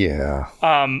in it. Yeah.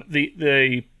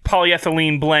 The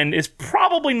polyethylene blend is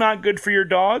probably not good for your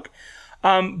dog,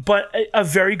 but a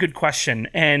very good question.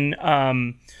 And,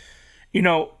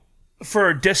 for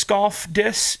a disc golf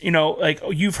disc, like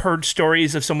you've heard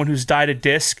stories of someone who's dyed a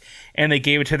disc and they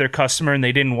gave it to their customer and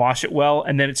they didn't wash it well,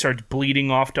 and then it starts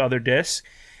bleeding off to other discs.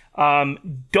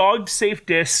 Dog safe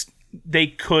discs, they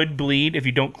could bleed if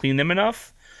you don't clean them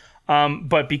enough.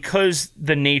 But because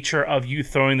the nature of you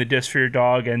throwing the disc for your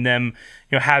dog and them,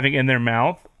 having it in their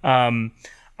mouth, I've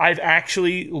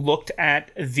actually looked at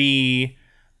the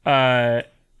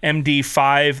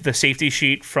MD5, the safety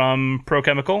sheet from Pro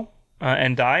Chemical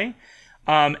and Dye,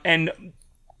 and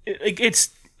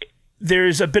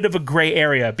there's a bit of a gray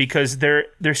area because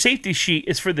their safety sheet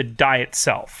is for the dye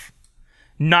itself,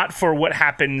 not for what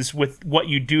happens with what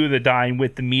you do the dyeing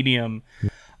with the medium.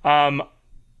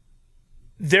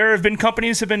 There have been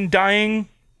companies that have been dyeing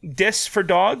discs for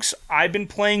dogs. I've been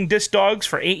playing disc dogs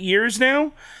for 8 years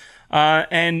now,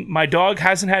 and my dog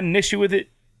hasn't had an issue with it.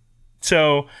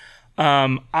 So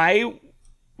I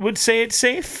would say it's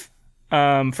safe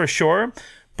for sure.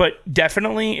 But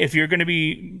definitely, if you're going to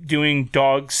be doing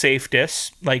dog safe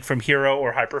discs, like from Hero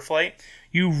or Hyperflight,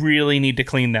 you really need to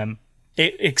clean them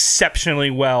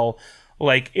exceptionally well.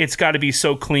 Like, it's got to be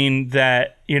so clean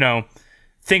that,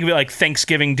 think of it like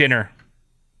Thanksgiving dinner.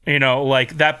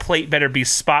 Like that plate better be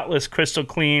spotless, crystal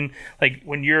clean. Like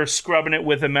when you're scrubbing it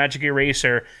with a magic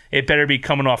eraser, it better be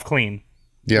coming off clean.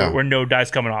 Yeah. where no dye's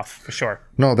coming off for sure.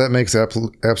 No, that makes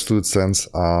absolute sense.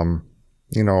 And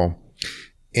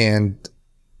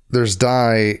there's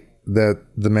dye that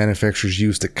the manufacturers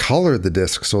use to color the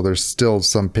disc, so there's still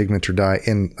some pigment or dye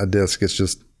in a disc. It's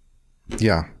just,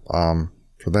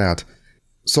 for that.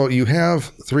 So you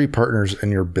have 3 partners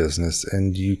in your business,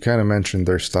 and you kind of mentioned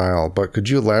their style, but could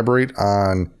you elaborate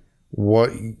on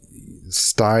what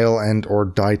style and or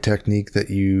dye technique that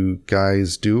you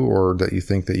guys do or that you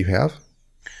think that you have?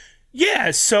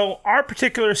 Yeah, so our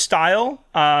particular style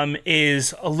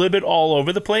is a little bit all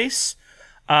over the place.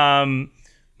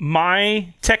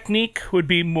 My technique would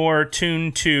be more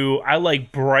tuned to, I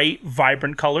like bright,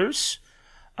 vibrant colors.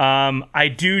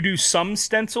 I do some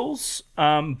stencils,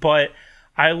 but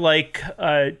I like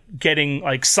getting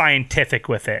like scientific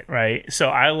with it, right? So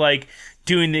I like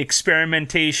doing the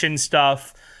experimentation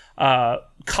stuff,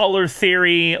 color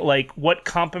theory, like what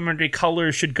complementary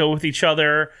colors should go with each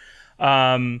other,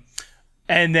 and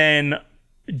then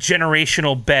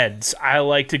generational beds. I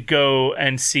like to go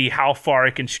and see how far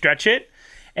I can stretch it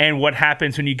and what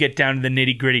happens when you get down to the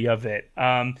nitty gritty of it.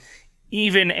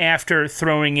 Even after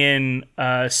throwing in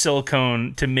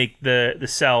silicone to make the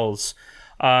cells,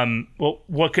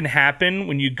 what can happen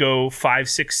when you go 5,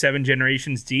 6, 7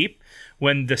 generations deep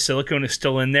when the silicone is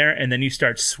still in there and then you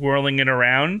start swirling it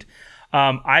around?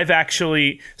 I've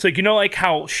actually, so like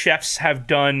how chefs have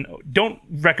done, don't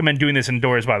recommend doing this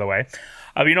indoors, by the way.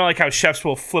 Like how chefs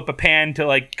will flip a pan to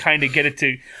like kind of get it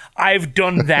to, I've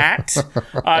done that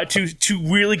to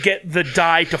really get the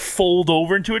dye to fold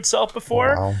over into itself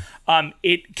before. Wow.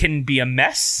 It can be a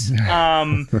mess.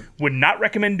 Would not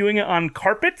recommend doing it on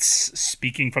carpets,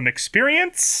 speaking from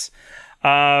experience.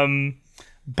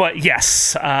 But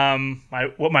yes,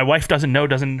 what my wife doesn't know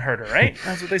doesn't hurt her, right?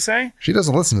 That's what they say. She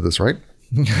doesn't listen to this, right?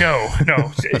 No.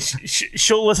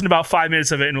 She'll listen to about 5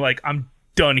 minutes of it and like, I'm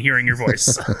done hearing your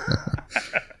voice.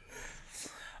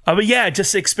 But yeah,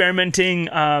 just experimenting.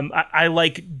 I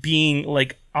like being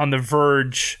like on the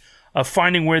verge of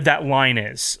finding where that line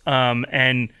is,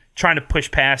 and trying to push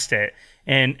past it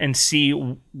and see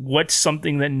what's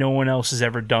something that no one else has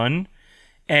ever done,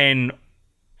 and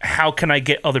how can I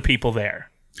get other people there.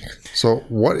 So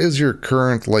what is your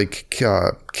current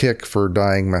kick for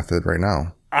dyeing method right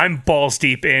now? I'm balls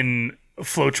deep in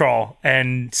Floetrol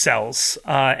and cells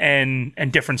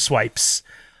and different swipes.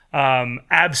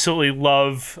 Absolutely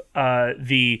love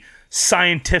the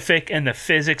scientific and the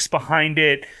physics behind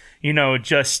it.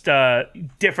 Just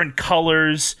different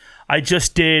colors. I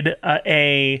just did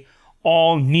a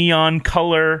all neon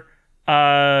color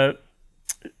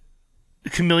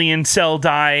chameleon cell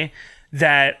dye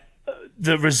that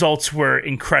the results were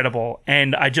incredible.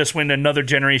 And I just went another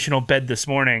generational bed this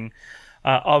morning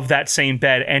of that same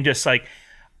bed, and just like,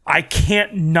 I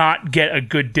can't not get a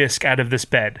good disc out of this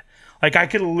bed. Like I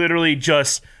could literally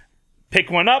just pick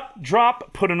one up,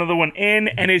 drop, put another one in,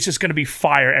 and it's just going to be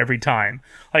fire every time.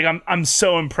 Like I'm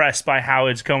so impressed by how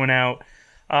it's going out.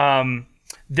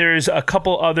 There's a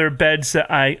couple other beds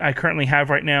that I currently have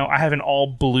right now. I have an all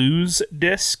blues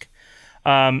disc.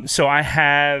 So I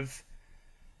have,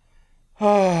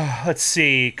 let's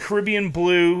see, Caribbean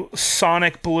blue,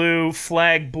 Sonic blue,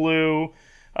 flag blue,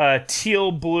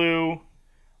 teal blue,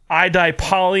 iDye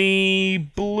poly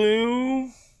blue,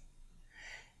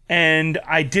 and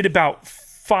I did about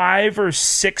 5 or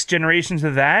 6 generations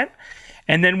of that.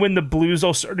 And then when the blues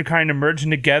all started kind of merging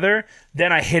together,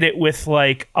 then I hit it with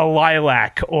like a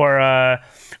lilac or a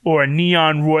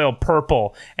neon royal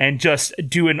purple, and just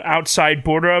do an outside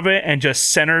border of it and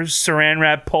just center saran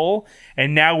wrap pull.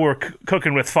 And now we're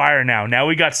cooking with fire now. Now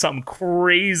we got something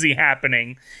crazy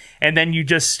happening. And then you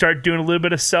just start doing a little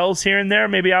bit of cells here and there,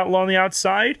 maybe out along the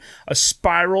outside, a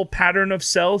spiral pattern of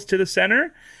cells to the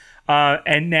center.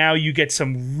 And now you get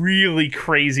some really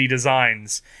crazy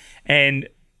designs. And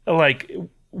like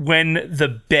when the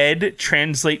bed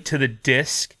translate to the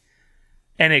disc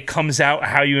and it comes out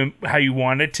how you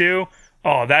want it to,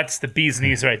 oh, that's the bee's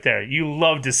knees right there. You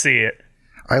love to see it.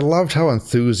 I loved how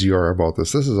enthused you are about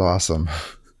this. This is awesome.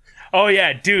 Oh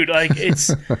yeah, dude. Like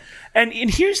it's, and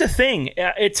here's the thing.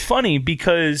 It's funny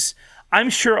because I'm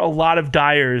sure a lot of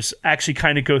dyers actually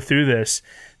kind of go through this.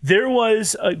 There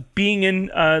was being in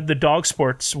the dog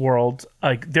sports world,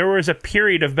 like there was a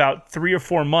period of about 3 or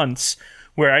 4 months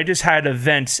where I just had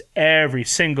events every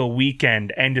single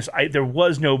weekend, and there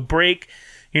was no break.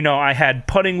 I had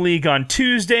putting league on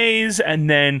Tuesdays, and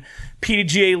then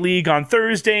PDGA league on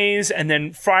Thursdays, and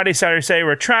then Friday, Saturday, Sunday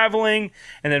we're traveling,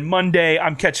 and then Monday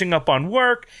I'm catching up on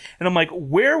work, and I'm like,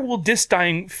 where will disc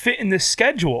dyeing fit in this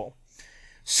schedule?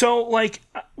 So like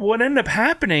what ended up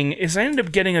happening is I ended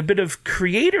up getting a bit of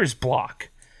creator's block.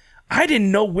 I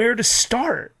didn't know where to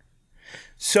start.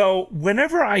 So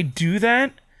whenever I do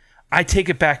that, I take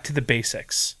it back to the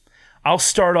basics. I'll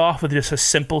start off with just a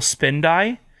simple spin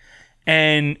die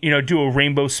and, do a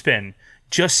rainbow spin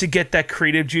just to get that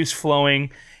creative juice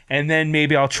flowing. And then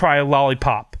maybe I'll try a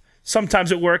lollipop.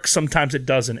 Sometimes it works, sometimes it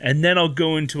doesn't. And then I'll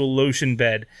go into a lotion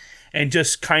bed and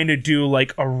just kind of do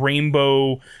like a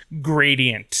rainbow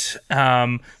gradient.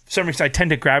 For some reason, I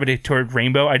tend to gravitate toward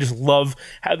rainbow. I just love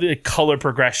how the color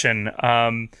progression.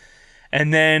 And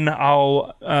then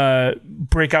I'll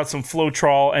break out some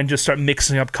Floetrol and just start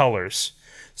mixing up colors.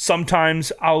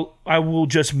 Sometimes I will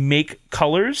just make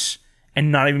colors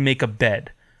and not even make a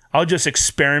bed. I'll just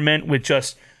experiment with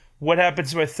just what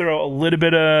happens if I throw a little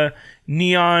bit of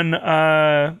neon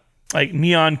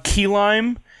key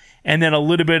lime and then a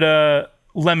little bit of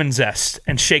lemon zest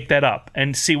and shake that up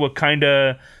and see what kind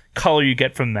of color you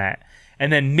get from that.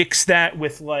 And then mix that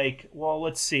with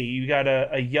let's see, you got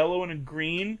a yellow and a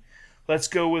green. Let's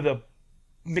go with a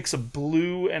mix of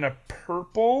blue and a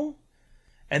purple.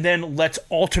 And then let's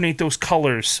alternate those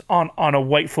colors on a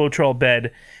white Floetrol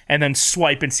bed and then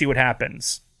swipe and see what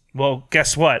happens. Well,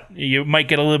 guess what? You might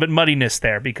get a little bit muddiness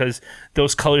there because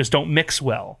those colors don't mix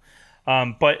well.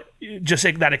 But just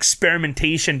like that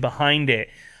experimentation behind it,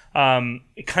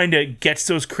 it kind of gets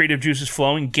those creative juices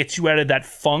flowing, gets you out of that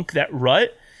funk, that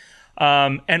rut.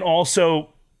 And also,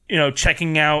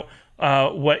 checking out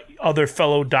what other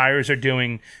fellow dyers are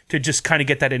doing to just kind of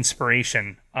get that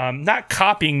inspiration. Not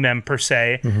copying them per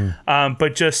se,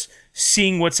 but just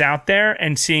seeing what's out there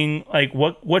and seeing like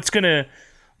what's going to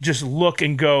just look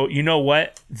and go, you know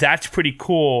what? That's pretty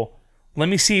cool. Let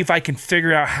me see if I can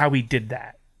figure out how he did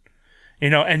that.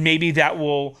 And maybe that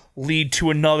will lead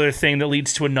to another thing that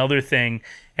leads to another thing.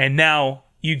 And now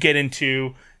you get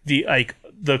into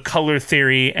the color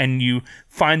theory and you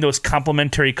find those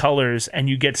complementary colors and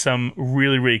you get some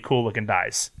really, really cool looking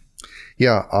dyes.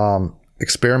 Yeah.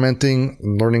 Experimenting,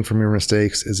 learning from your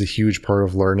mistakes is a huge part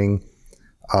of learning.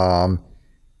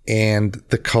 And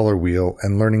the color wheel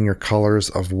and learning your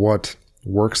colors of what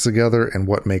works together and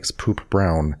what makes poop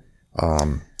brown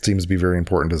seems to be very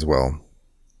important as well.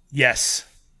 Yes,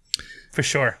 for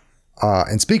sure.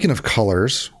 And speaking of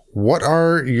colors, what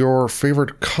are your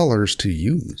favorite colors to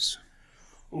use?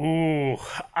 Ooh,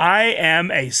 I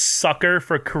am a sucker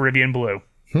for Caribbean blue.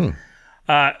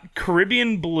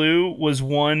 Caribbean blue was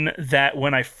one that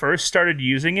when I first started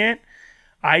using it,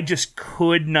 I just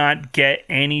could not get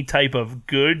any type of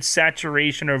good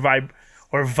saturation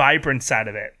or vibrance out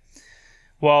of it.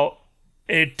 Well,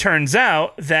 it turns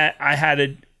out that I had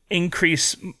to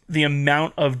increase the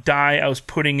amount of dye I was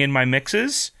putting in my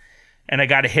mixes, and I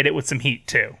got to hit it with some heat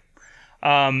too.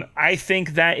 I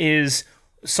think that is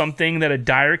something that a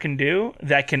dyer can do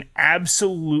that can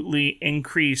absolutely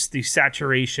increase the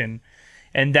saturation,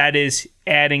 and that is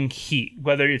adding heat,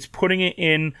 whether it's putting it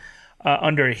in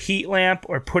under a heat lamp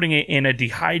or putting it in a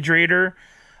dehydrator,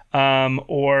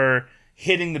 or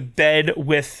hitting the bed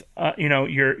with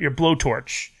your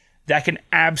blowtorch. That can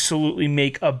absolutely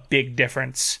make a big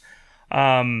difference.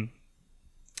 And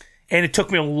it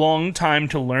took me a long time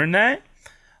to learn that.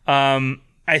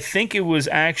 I think it was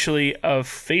actually a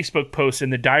Facebook post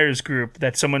in the Dyers group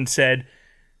that someone said,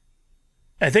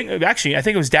 I think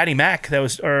it was Daddy Mac that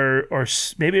was, or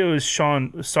maybe it was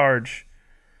Sean Sarge.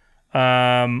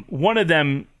 One of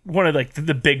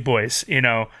the big boys, in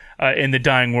the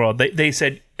dyeing world, they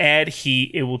said, add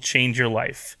heat, it will change your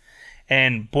life.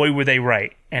 And boy, were they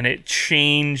right. And it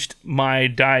changed my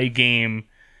dye game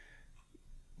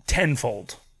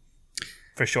tenfold,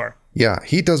 for sure. Yeah,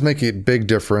 heat does make a big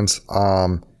difference.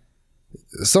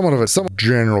 Somewhat of a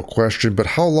general question, but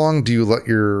how long do you let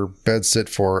your bed sit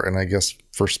for? And I guess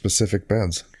for specific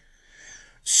beds.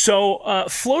 So,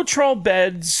 Floetrol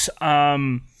beds,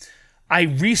 I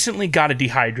recently got a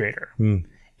dehydrator,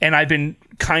 and I've been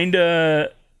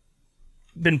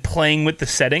playing with the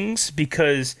settings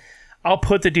because I'll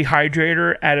put the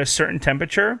dehydrator at a certain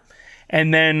temperature,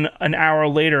 and then an hour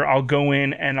later I'll go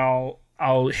in and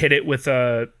I'll hit it with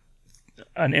an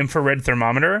infrared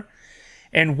thermometer.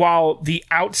 And while the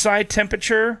outside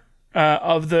temperature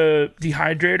of the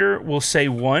dehydrator will say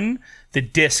 1, the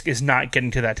disc is not getting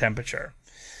to that temperature.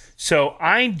 So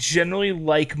I generally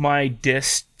like my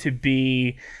disc to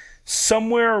be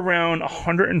somewhere around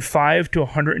 105 to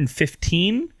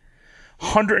 115,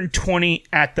 120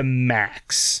 at the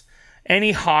max.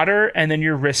 Any hotter, and then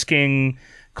you're risking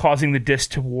causing the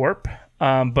disc to warp.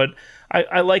 But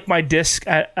I like my disc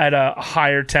at a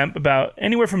higher temp, about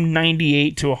anywhere from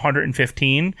 98 to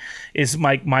 115 is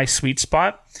my sweet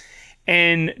spot.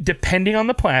 And depending on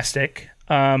the plastic,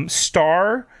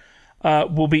 Star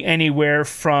will be anywhere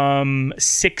from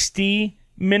 60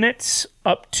 minutes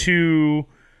up to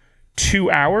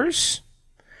 2 hours.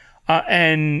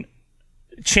 And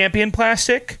Champion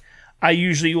plastic, I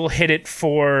usually will hit it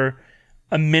for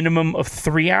a minimum of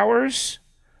 3 hours.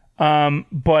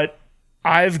 But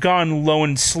I've gone low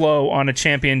and slow on a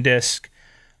Champion disc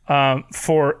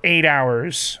for 8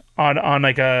 hours on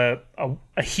like a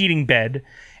heating bed,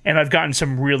 and I've gotten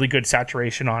some really good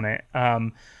saturation on it.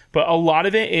 But a lot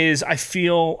of it is, I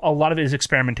feel a lot of it is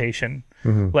experimentation,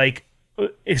 like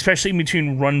especially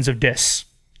between runs of discs.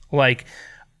 Like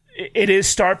it is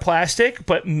Star Plastic,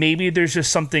 but maybe there's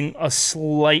just something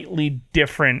slightly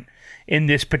different in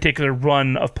this particular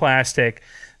run of plastic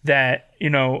that, you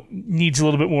know, needs a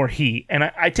little bit more heat. And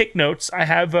I take notes. I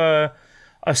have a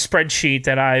spreadsheet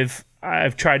that I've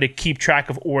tried to keep track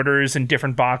of orders in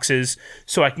different boxes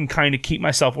so I can kind of keep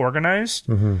myself organized.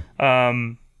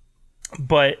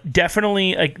 But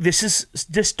definitely, like,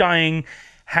 this dyeing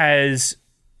has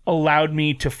allowed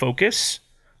me to focus,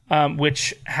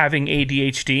 which having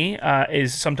ADHD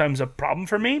is sometimes a problem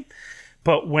for me.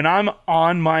 But when I'm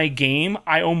on my game,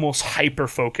 I almost hyper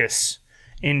focus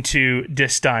into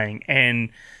disc dyeing, and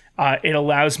it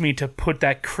allows me to put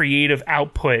that creative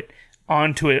output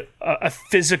onto a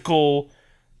physical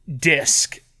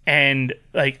disc, and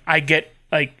like I get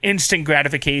like instant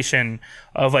gratification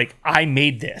of like, I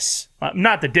made this,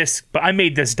 not the disc, but I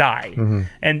made this dye,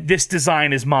 and this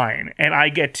design is mine, and I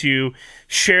get to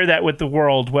share that with the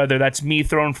world, whether that's me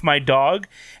throwing for my dog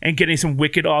and getting some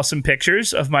wicked awesome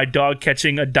pictures of my dog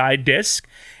catching a dyed disc,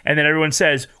 and then everyone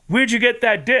says, "Where'd you get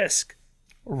that disc?"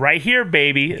 Right here,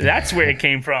 baby. That's where it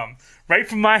came from. Right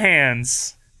from my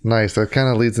hands. Nice. That kind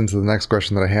of leads into the next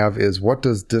question that I have is, what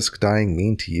does disc dyeing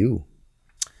mean to you?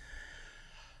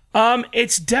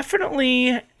 It's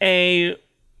definitely a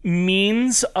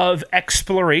means of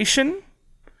exploration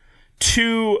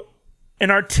to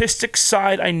an artistic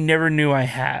side I never knew I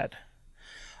had.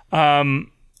 During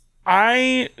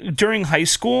high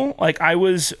school, like, I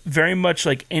was very much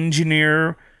like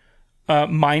engineer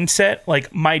mindset.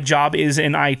 Like, my job is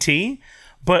in IT,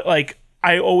 but like,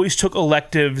 I always took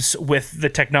electives with the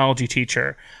technology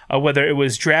teacher, whether it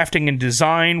was drafting and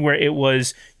design, where it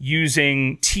was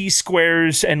using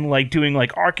T-squares and like doing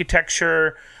like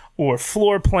architecture or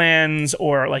floor plans,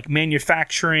 or like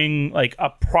manufacturing like a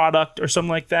product or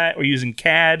something like that, or using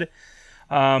CAD.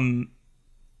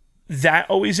 That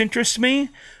always interests me,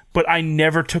 but I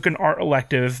never took an art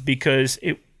elective because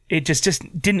it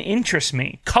just didn't interest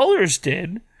me. Colors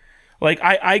did. Like,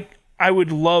 I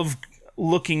would love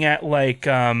looking at like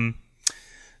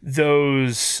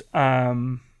those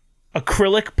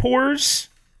acrylic pours.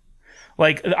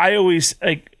 Like, I always,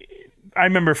 like, I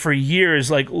remember for years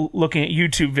like looking at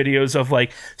YouTube videos of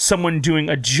like someone doing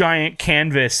a giant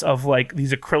canvas of like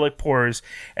these acrylic pours,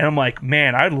 and I'm like,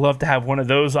 man, I'd love to have one of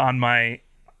those on my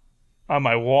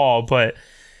wall. But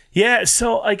yeah,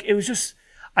 so like, it was just,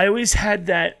 I always had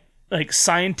that like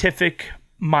scientific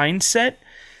mindset.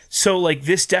 So like,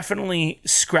 this definitely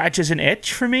scratches an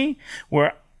itch for me,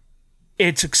 where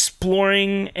it's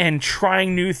exploring and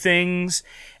trying new things.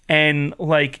 And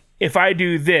like, if I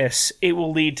do this, it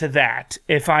will lead to that.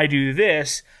 If I do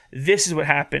this, this is what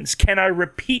happens. Can I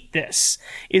repeat this?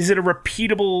 Is it a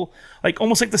repeatable, like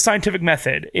almost like the scientific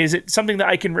method? Is it something that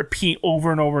I can repeat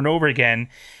over and over and over again?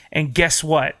 And guess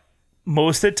what?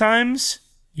 Most of the times,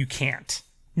 you can't.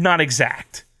 Not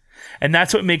exact. And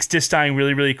that's what makes disc dyeing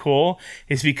really, really cool,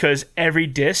 is because every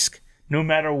disc, no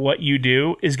matter what you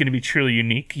do, is going to be truly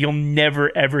unique. You'll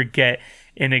never, ever get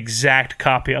an exact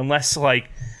copy unless like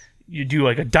you do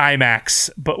like a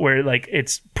Dymax, but where like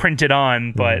it's printed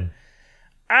on. But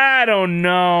I don't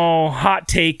know. Hot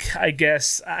take, I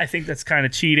guess. I think that's kind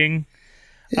of cheating.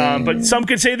 But some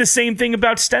could say the same thing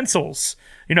about stencils.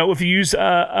 You know, if you use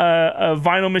a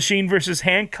vinyl machine versus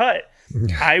hand cut,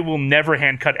 I will never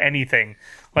hand cut anything.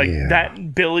 Like that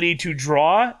ability to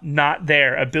draw, not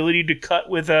there. Ability to cut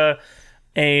with an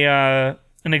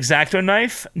X-Acto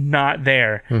knife, not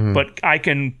there. But I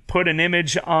can put an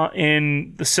image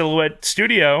in the Silhouette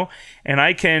Studio, and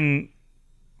I can,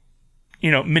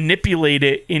 you know, manipulate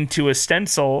it into a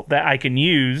stencil that I can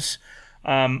use.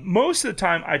 Most of the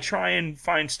time, I try and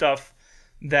find stuff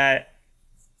that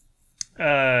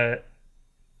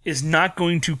is not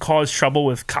going to cause trouble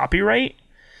with copyright.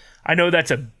 I know that's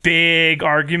a big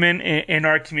argument in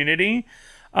our community.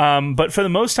 But for the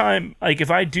most time, like,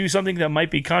 if I do something that might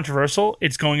be controversial,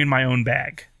 it's going in my own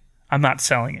bag. I'm not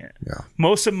selling it. Yeah.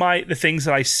 Most of the things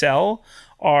that I sell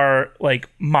are like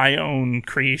my own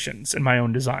creations and my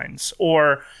own designs,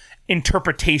 or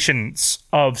interpretations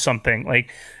of something.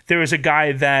 Like, there was a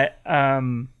guy that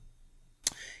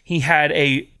he had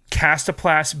a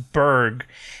Castoplast Berg,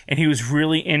 and he was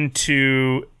really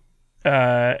into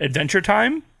Adventure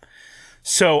Time.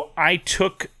 So I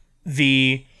took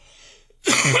the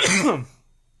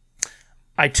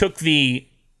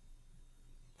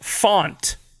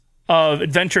font of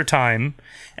Adventure Time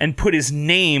and put his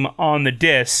name on the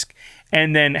disc,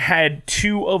 and then had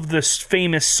two of the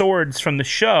famous swords from the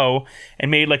show and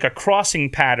made like a crossing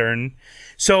pattern.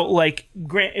 So like,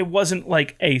 it wasn't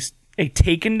like a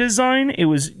taken design, it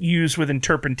was used with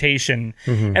interpretation,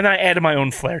 and then I added my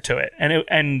own flair to it,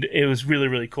 and it was really,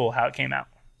 really cool how it came out.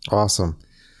 Awesome.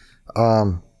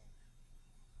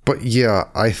 But yeah,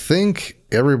 I think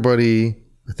Daddy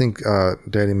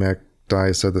Mac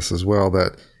Dye said this as well,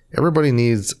 that everybody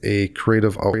needs a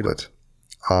creative outlet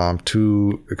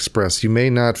to express. You may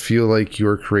not feel like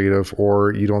you're creative,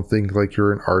 or you don't think like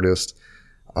you're an artist,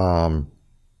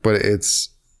 but it's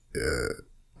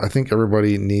I think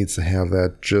everybody needs to have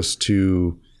that, just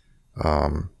to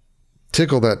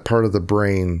tickle that part of the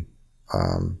brain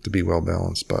to be well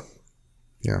balanced. But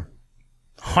yeah,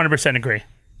 100% agree.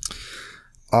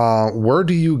 Where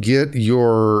do you get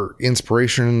your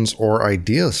inspirations or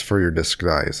ideas for your disc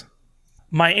dies?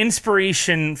 My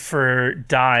inspiration for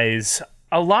dies,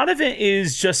 a lot of it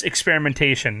is just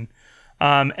experimentation,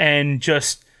 and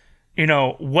just,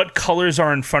 what colors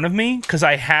are in front of me, because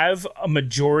I have a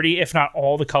majority, if not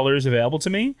all, the colors available to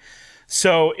me.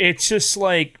 So it's just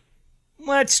like,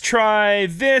 let's try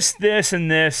this, this,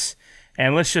 and this,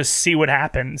 and let's just see what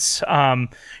happens.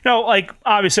 Like,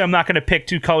 obviously I'm not going to pick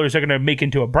two colors that are going to make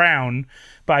into a brown,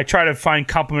 but I try to find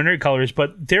complementary colors.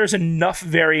 But there's enough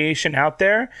variation out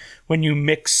there when you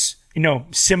mix,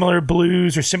 similar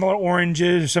blues or similar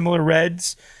oranges or similar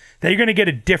reds, that you're going to get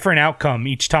a different outcome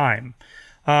each time.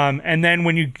 And then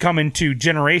when you come into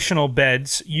generational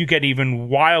beds, you get even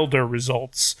wilder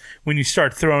results when you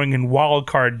start throwing in wild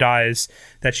card dies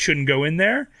that shouldn't go in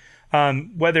there.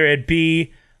 Whether it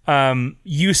be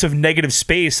use of negative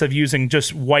space, of using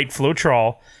just white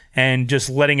Floetrol and just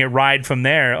letting it ride from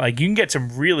there, like, you can get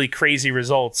some really crazy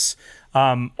results,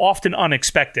 often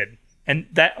unexpected. And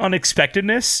that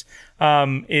unexpectedness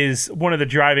is one of the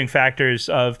driving factors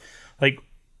of, like,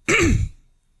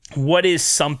 what is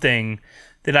something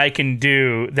that I can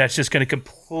do that's just going to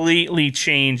completely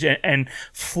change and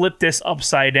flip this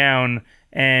upside down.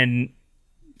 And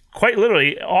quite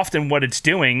literally, often what it's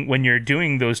doing when you're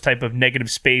doing those type of negative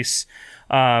space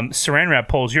saran wrap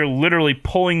pulls, you're literally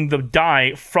pulling the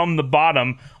die from the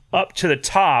bottom up to the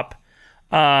top,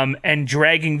 and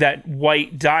dragging that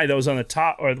white die that was on the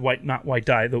top, or the white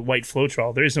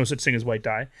Floetrol. There is no such thing as white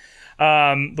dye.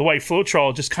 The white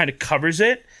Floetrol just kind of covers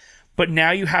it, but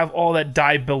now you have all that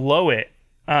dye below it,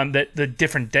 the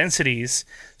different densities.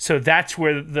 So that's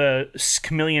where the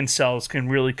chameleon cells can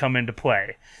really come into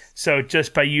play. So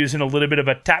just by using a little bit of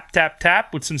a tap, tap,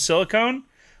 tap with some silicone,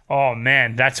 oh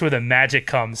man, that's where the magic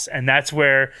comes. And that's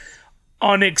where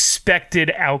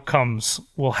unexpected outcomes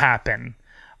will happen.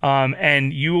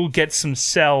 And you will get some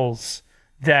cells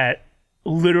that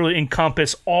literally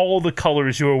encompass all the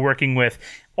colors you are working with,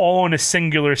 all in a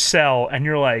singular cell. And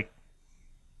you're like,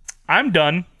 I'm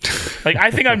done. Like,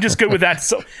 I think I'm just good with that.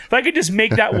 So if I could just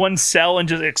make that one cell and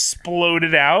just explode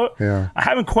it out. Yeah. I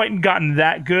haven't quite gotten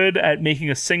that good at making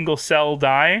a single cell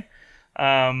die.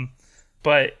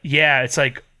 But yeah, it's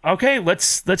like, okay,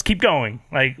 let's keep going.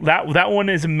 Like, that one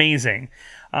is amazing.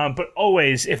 But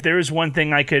always, if there is one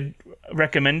thing I could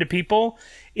recommend to people,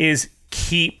 is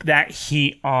keep that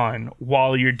heat on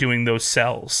while you're doing those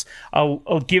cells.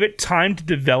 I'll give it time to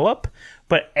develop,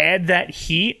 but add that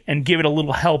heat and give it a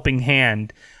little helping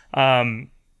hand.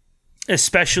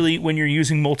 Especially when you're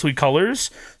using multicolors.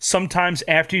 Sometimes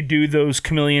after you do those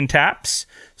chameleon taps,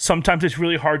 sometimes it's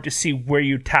really hard to see where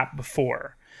you tapped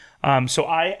before. So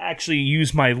I actually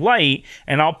use my light,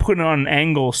 and I'll put it on an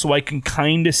angle so I can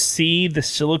kind of see the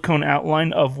silicone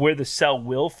outline of where the cell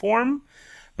will form.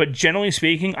 But generally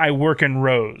speaking, I work in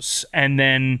rows, and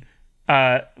then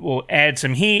we'll add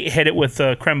some heat, hit it with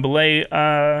a creme brulee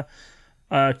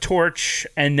torch,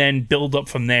 and then build up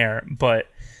from there. But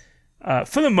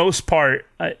for the most part,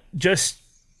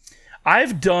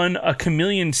 I've done a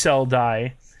chameleon cell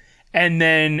die, and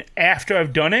then after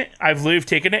I've done it, I've literally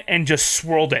taken it and just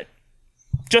swirled it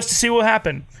just to see what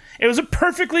happened. It was a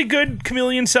perfectly good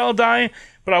chameleon cell die,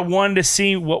 but I wanted to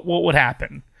see what would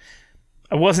happen.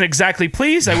 I wasn't exactly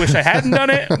pleased. I wish I hadn't done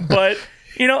it, but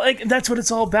like, that's what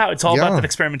it's all about. It's all about that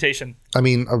experimentation. I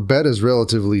mean, a bed is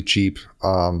relatively cheap,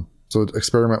 so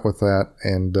experiment with that.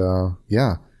 And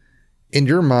yeah, in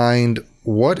your mind,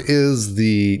 what is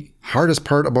the hardest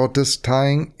part about disc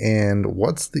tying, and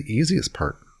what's the easiest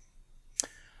part?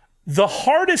 The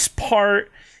hardest part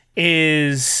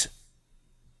is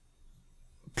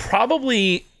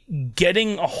probably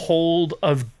getting a hold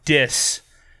of discs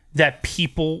that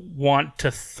people want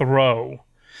to throw,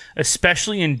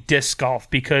 especially in disc golf,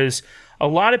 because a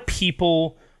lot of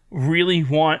people really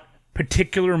want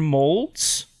particular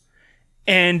molds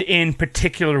and in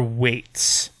particular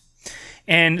weights.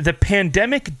 And the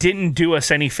pandemic didn't do us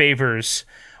any favors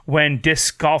when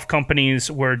disc golf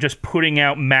companies were just putting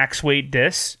out max weight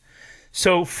discs.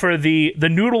 So for the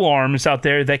noodle arms out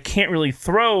there that can't really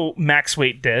throw max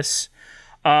weight discs,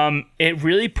 it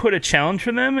really put a challenge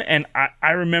for them. And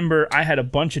I remember I had a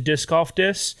bunch of disc golf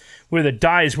discs where the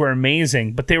dies were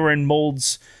amazing, but they were in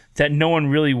molds that no one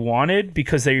really wanted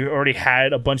because they already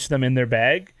had a bunch of them in their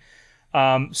bag.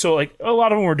 So like a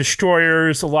lot of them were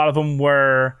destroyers, a lot of them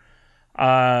were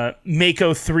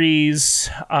Mako 3s.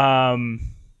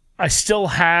 I still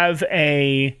have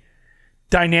a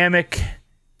dynamic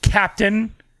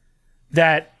captain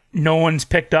that no one's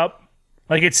picked up.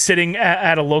 Like it's sitting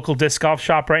at a local disc golf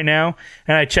shop right now,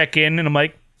 and I check in and I'm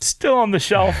like, still on the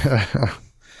shelf. I'm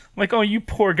like, oh, you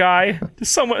poor guy.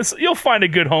 You'll find a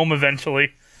good home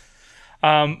eventually.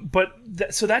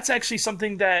 So that's actually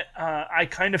something that I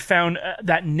kind of found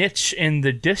that niche in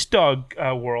the disc dog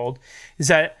world is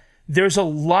that there's a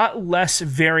lot less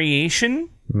variation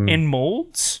in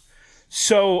molds.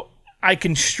 So I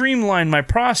can streamline my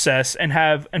process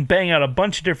and bang out a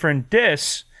bunch of different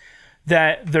discs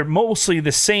that they're mostly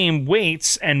the same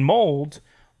weights and mold,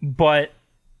 but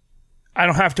I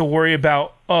don't have to worry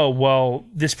about, oh, well,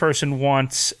 this person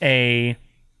wants a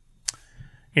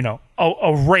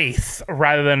Wraith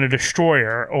rather than a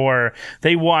Destroyer, or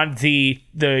they want the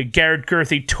Garrett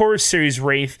Gurthie Tour Series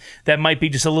Wraith that might be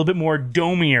just a little bit more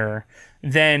domier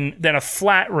than a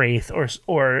flat Wraith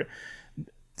or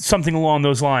something along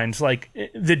those lines. Like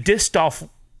the disc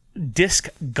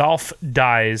golf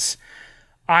dies,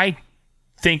 I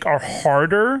think are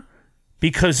harder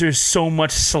because there's so much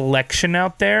selection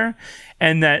out there,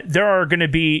 and that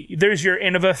there's your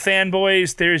Innova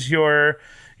fanboys, there's your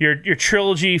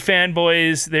Trilogy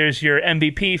fanboys, there's your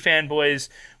MVP fanboys,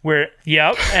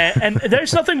 and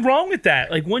there's nothing wrong with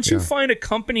that. Like once you find a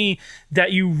company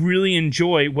that you really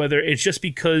enjoy, whether it's just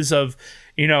because of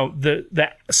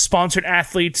the sponsored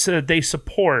athletes that they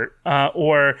support,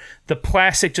 or the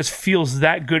plastic just feels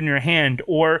that good in your hand,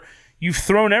 or you've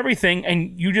thrown everything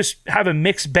and you just have a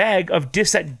mixed bag of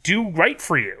discs that do right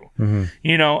for you.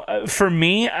 Mm-hmm. For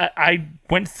me, I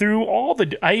went through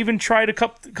I even tried a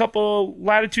couple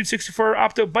Latitude 64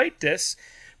 Opto Bite discs,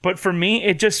 but for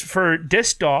me, for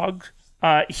disc dog,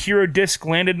 Hero disc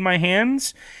landed in my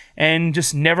hands and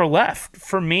just never left.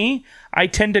 For me, I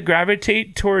tend to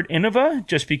gravitate toward Innova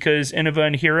just because Innova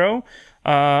and Hero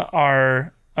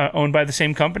are owned by the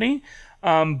same company.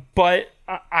 But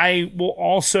I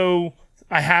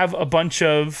have a bunch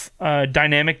of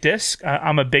dynamic discs.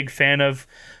 I'm a big fan of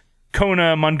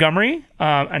Kona Montgomery.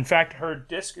 In fact, her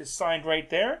disc is signed right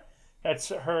there. That's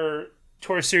her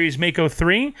Tour Series Mako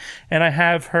 3. And I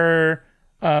have her,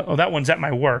 that one's at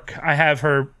my work. I have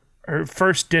her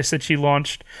first disc that she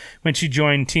launched when she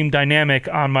joined Team Dynamic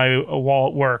on my wall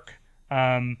at work,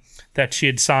 that she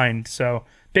had signed. So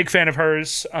big fan of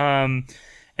hers.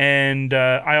 And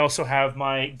I also have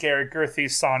my Garrett Gurthie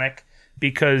Sonic,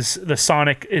 because the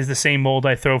Sonic is the same mold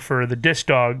I throw for the disc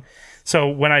dog. So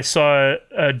when I saw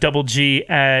a Double G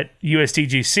at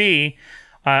USDGC,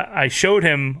 I showed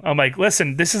him. I'm like,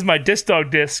 listen, this is my disc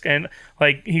dog disc, and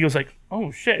like he goes like,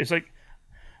 oh shit. It's like,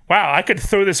 wow, I could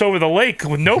throw this over the lake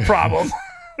with no problem.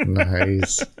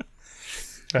 Nice.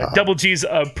 Double G's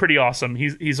pretty awesome.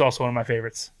 He's also one of my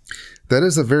favorites. That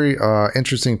is a very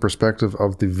interesting perspective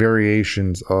of the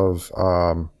variations of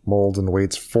molds and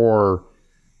weights for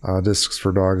discs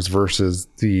for dogs versus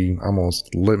the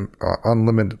almost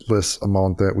unlimitless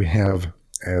amount that we have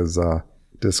as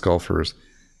disc golfers,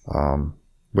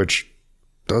 which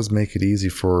does make it easy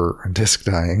for disc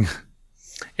dying.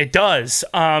 It does,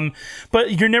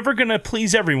 but you're never going to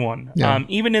please everyone. Yeah.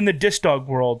 Even in the disc dog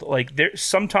world, like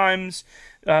sometimes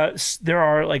there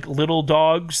are like little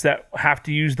dogs that have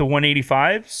to use the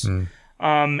 185s,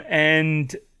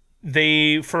 and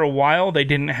for a while they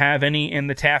didn't have any in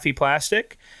the taffy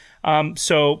plastic,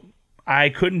 so I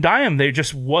couldn't dye them. They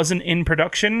just wasn't in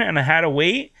production, and I had to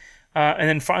wait. And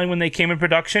then finally, when they came in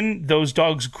production, those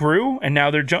dogs grew, and now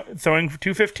they're throwing for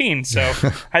 215. So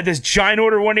I had this giant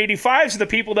order 185s to the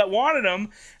people that wanted them,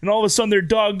 and all of a sudden their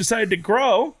dog decided to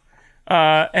grow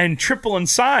and triple in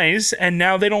size, and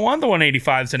now they don't want the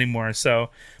 185s anymore. So,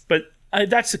 but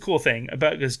that's the cool thing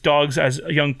about this dogs as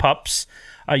young pups.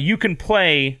 You can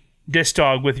play disc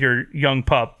dog with your young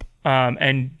pup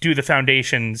and do the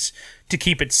foundations to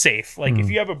keep it safe. Like if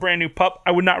you have a brand new pup,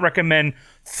 I would not recommend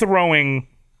throwing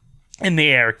in the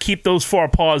air. Keep those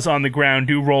forepaws on the ground.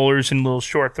 Do rollers and little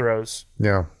short throws.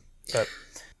 Yeah. But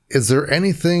is there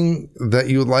anything that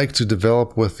you would like to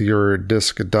develop with your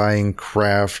disc dyeing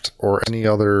craft, or any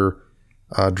other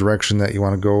direction that you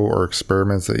want to go, or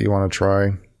experiments that you want to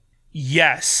try?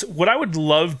 yes, what I would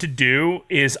love to do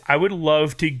is I would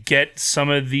love to get some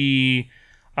of the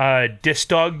disc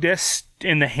dog discs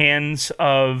in the hands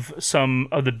of some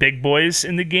of the big boys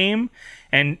in the game,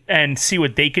 and see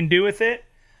what they can do with it.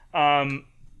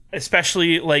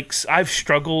 Especially, like, I've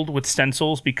struggled with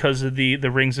stencils because of the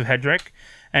Rings of Hedrick,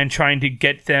 and trying to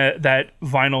get that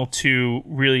vinyl to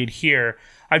really adhere.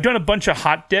 I've done a bunch of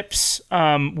hot dips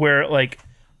where, like,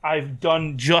 I've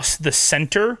done just the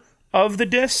center of the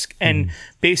disc and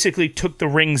basically took the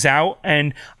rings out,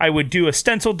 and I would do a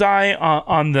stencil dye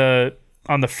on the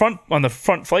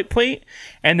front flight plate,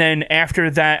 and then after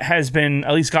that has been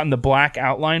at least gotten the black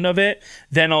outline of it,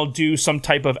 then I'll do some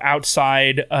type of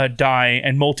outside dye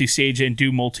and multi-stage it,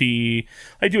 and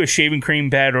I do a shaving cream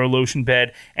bed or a lotion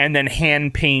bed, and then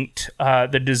hand paint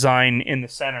the design in the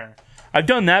center. I've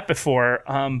done that before,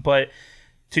 but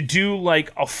to do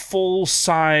like a full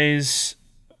size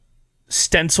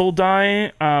stencil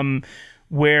dye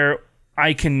where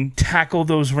I can tackle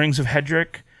those Rings of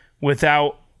Hedrick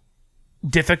without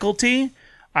difficulty,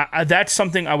 that's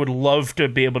something I would love to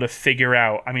be able to figure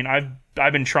out. I mean, I've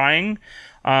been trying,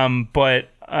 but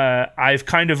I've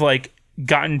kind of like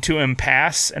gotten to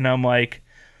impasse, and I'm like,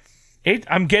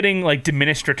 I'm getting like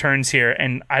diminished returns here,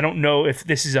 and I don't know if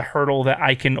this is a hurdle that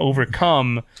I can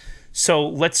overcome. So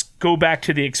let's go back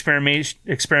to the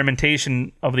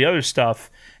experimentation of the other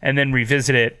stuff, and then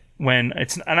revisit it when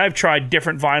it's. And I've tried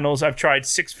different vinyls. I've tried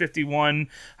 651.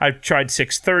 I've tried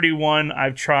 631.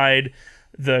 I've tried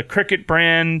the Cricut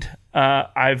brand.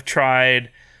 I've tried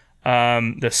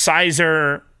the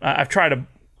Sizer. I've tried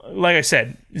like I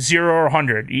said, 0 or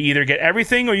 100. You either get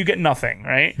everything or you get nothing,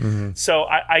 right? Mm-hmm. So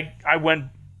I went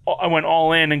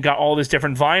all in and got all this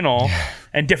different vinyl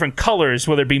and different colors,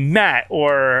 whether it be matte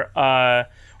or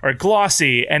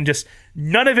glossy, and just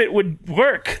none of it would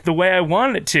work the way I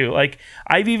wanted it to. Like,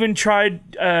 I've even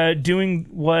tried doing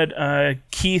what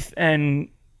Keith and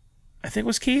I think it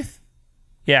was Keith.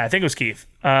 Yeah, I think it was Keith.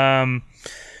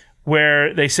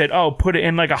 Where they said, "Oh, put it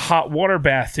in like a hot water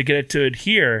bath to get it to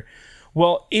adhere."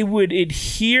 Well, it would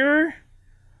adhere,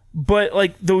 but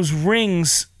like those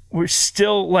rings were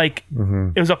still like,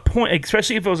 it was a point,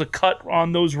 especially if it was a cut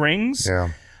on those rings. Yeah.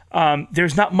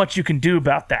 There's not much you can do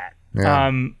about that. Yeah.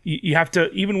 You have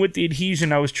to, even with the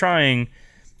adhesion I was trying,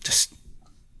 just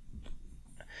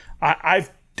I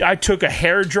took a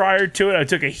hair dryer to it. I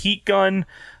took a heat gun.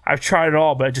 I've tried it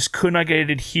all, but I just could not get it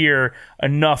to adhere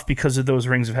enough because of those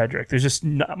Rings of Hedrick. There's just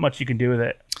not much you can do with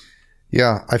it.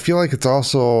 Yeah, I feel like it's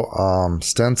also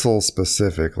stencil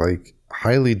specific. Like,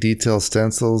 highly detailed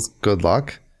stencils, good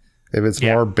luck. If it's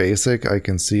more basic, I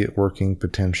can see it working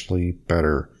potentially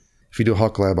better. If you do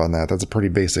Huck Lab on that, that's a pretty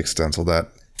basic stencil.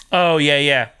 Oh,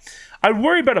 yeah. I'd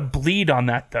worry about a bleed on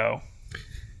that, though.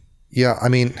 Yeah, I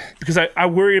mean, because I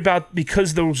worry about,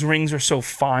 because those rings are so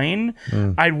fine,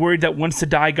 I'd worried that once the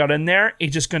dye got in there,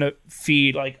 it's just going to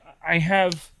feed. Like, I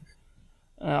have,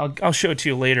 I'll show it to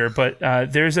you later, but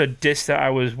there's a disc that I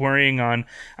was worrying on.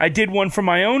 I did one for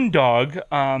my own dog,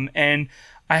 and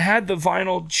I had the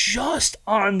vinyl just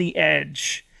on the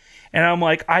edge. And I'm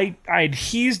like, I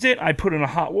adhesed it. I put in a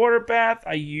hot water bath.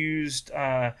 I used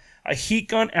a heat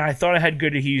gun, and I thought I had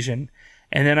good adhesion.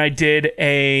 And then I did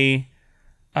a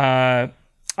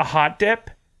hot dip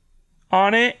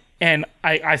on it, and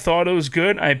I thought it was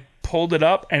good. I pulled it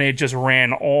up, and it just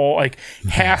ran all like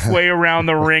halfway around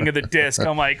the ring of the disc.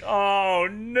 I'm like, oh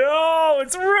no,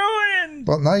 it's ruined.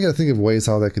 Well, now you got to think of ways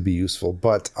how that could be useful.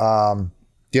 But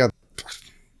yeah,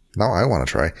 now I want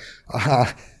to try.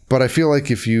 But I feel like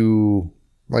if you,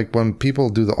 like, when people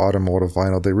do the automotive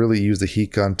vinyl, they really use the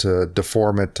heat gun to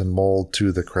deform it to mold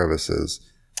to the crevices.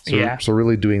 So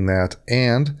really doing that.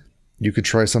 And you could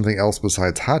try something else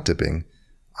besides hot dipping,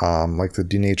 like the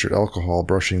denatured alcohol,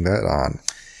 brushing that on.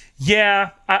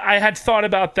 Yeah, I had thought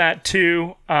about that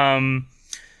too.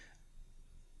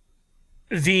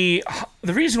 The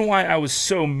reason why I was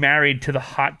so married to the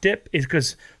hot dip is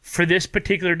because for this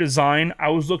particular design, I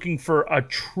was looking for a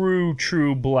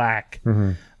true black.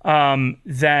 Mm-hmm.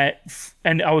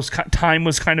 And time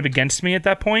was kind of against me at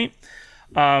that point.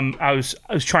 I was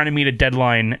trying to meet a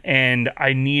deadline, and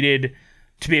I needed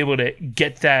to be able to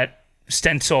get that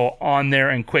stencil on there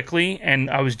and quickly.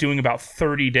 And I was doing about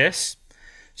 30 discs.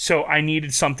 So I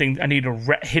needed something, I needed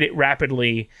to hit it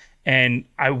rapidly and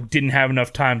I didn't have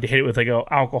enough time to hit it with like a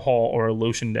alcohol or a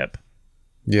lotion dip,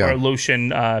 or a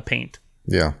lotion paint.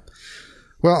 Yeah.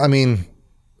 Well, I mean,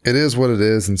 it is what it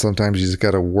is, and sometimes you just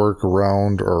got to work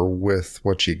around or with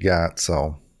what you got.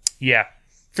 So yeah,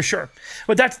 for sure.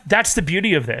 But that's the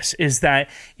beauty of this, is that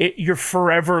you're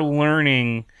forever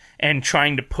learning and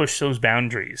trying to push those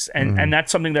boundaries, and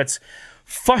that's something that's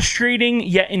frustrating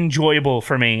yet enjoyable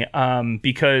for me,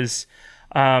 because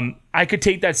I could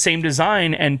take that same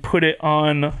design and put it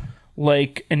on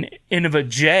like an Innova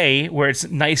J where it's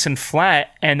nice and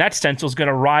flat, and that stencil's going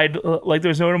to ride like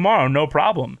there's no tomorrow, no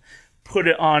problem. Put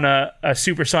it on a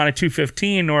Supersonic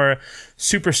 215 or a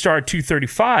Superstar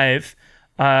 235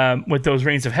 with those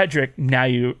reins of Hedrick. Now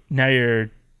you're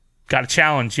got a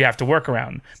challenge you have to work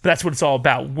around. But that's what it's all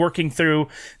about, working through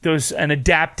those and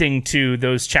adapting to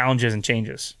those challenges and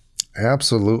changes.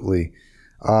 Absolutely.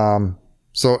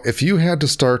 So if you had to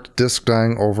start disc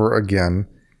dyeing over again,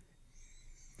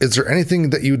 is there anything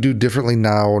that you do differently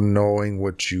now, knowing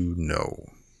what you know?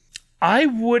 I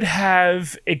would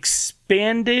have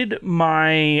expanded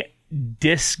my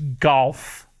disc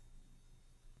golf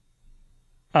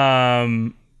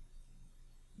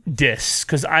discs,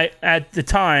 because at the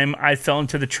time I fell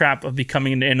into the trap of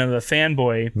becoming an Innova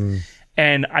fanboy,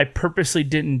 and I purposely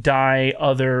didn't dye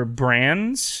other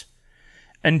brands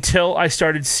until I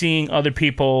started seeing other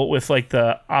people with like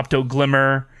the Opto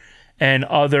Glimmer and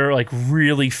other like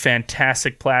really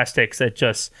fantastic plastics that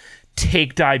just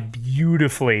take dye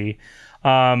beautifully,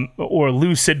 or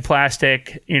Lucid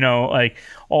plastic, like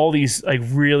all these like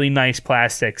really nice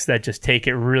plastics that just take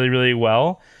it really, really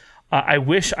well. I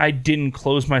wish I didn't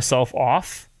close myself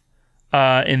off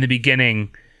in the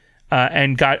beginning,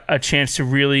 and got a chance to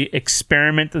really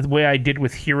experiment the way I did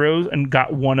with Heroes and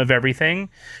got one of everything.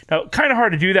 Now, kind of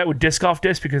hard to do that with Disc Golf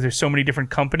Disc because there's so many different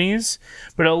companies,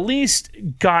 but at least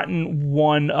gotten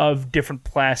one of different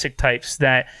plastic types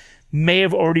that may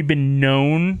have already been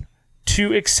known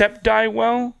to accept dye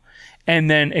well, and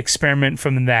then experiment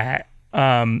from that.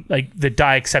 Like the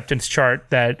dye acceptance chart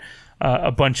that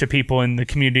a bunch of people in the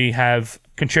community have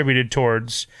contributed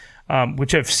towards,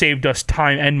 which have saved us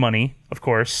time and money, of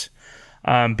course,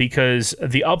 because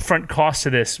the upfront cost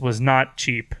of this was not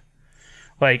cheap.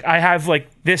 Like I have like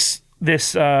this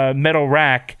metal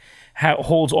rack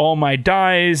holds all my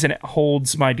dyes, and it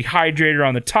holds my dehydrator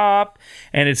on the top,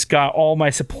 and it's got all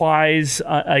my supplies.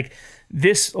 Like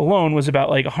this alone was about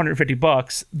like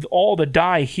 $150. All the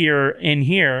dye in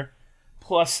here,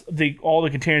 plus all the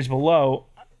containers below,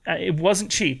 it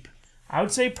wasn't cheap. I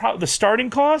would say the starting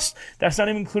cost, that's not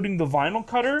even including the vinyl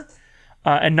cutter,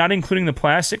 and not including the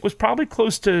plastic, was probably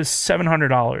close to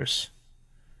 $700.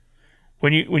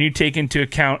 When you take into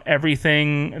account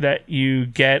everything that you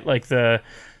get, like the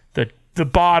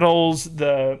bottles,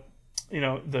 the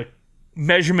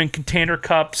measurement container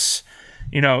cups,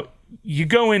 you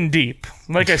go in deep.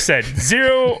 Like I said,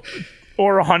 0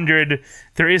 or 100,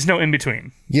 there is no in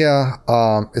between. Yeah,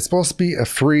 it's supposed to be a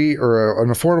free or an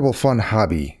affordable, fun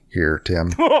hobby here,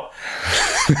 Tim.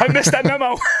 I missed that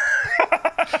memo.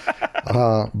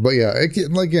 But yeah,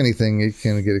 like anything, it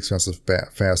can get expensive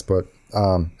fast, but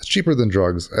it's cheaper than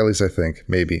drugs, at least I think.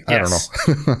 Maybe. Yes.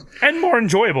 I don't know. And more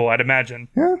enjoyable, I'd imagine.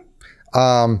 Yeah.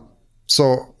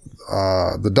 So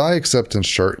the dye acceptance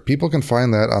chart, people can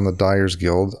find that on the Dyers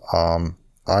Guild.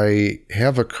 I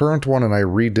have a current one, and I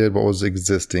redid what was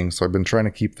existing, so I've been trying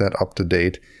to keep that up to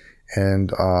date.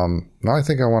 And now I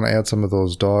think I want to add some of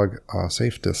those dog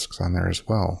safe discs on there as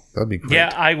well. That'd be great.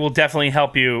 Yeah, I will definitely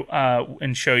help you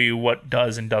and show you what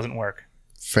does and doesn't work.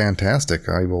 Fantastic.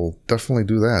 I will definitely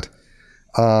do that.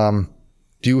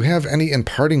 Do you have any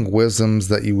imparting wisdoms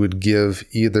that you would give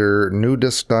either new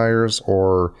disc dyers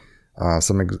or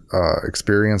some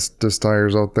experienced disc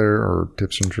dyers out there, or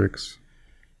tips and tricks?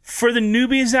 For the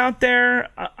newbies out there,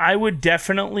 I would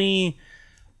definitely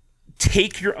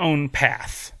take your own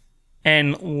path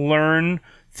and learn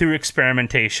through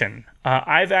experimentation.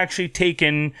 I've actually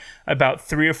taken about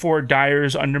 3 or 4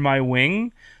 dyers under my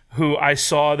wing who I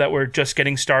saw that were just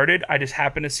getting started. I just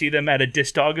happened to see them at a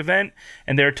Disc Dog event,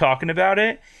 and they're talking about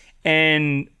it.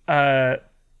 And I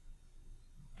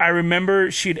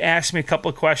remember she'd asked me a couple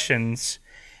of questions,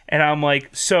 and I'm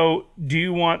like, so do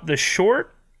you want the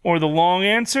short or the long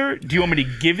answer? Do you want me to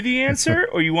give you the answer,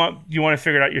 or you want to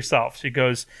figure it out yourself? She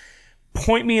goes,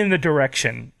 point me in the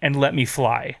direction and let me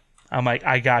fly. I'm like,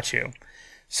 I got you.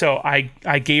 So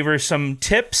I gave her some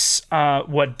tips,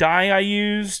 what dye I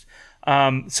used,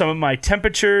 some of my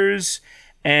temperatures,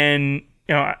 and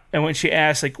when she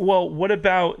asked, like, well, what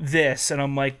about this? And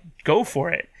I'm like, go for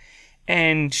it.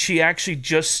 And she actually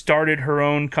just started her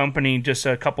own company just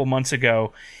a couple months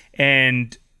ago,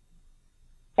 and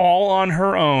all on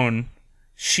her own,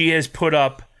 she has put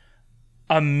up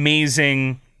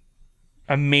amazing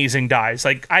dies.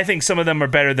 Like, I think some of them are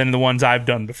better than the ones I've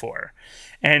done before.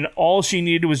 And all she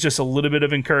needed was just a little bit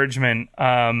of encouragement.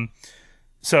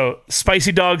 So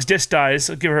Spicy Dog's disc dies.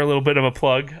 I'll give her a little bit of a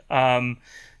plug.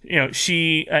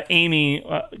 Amy,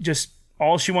 just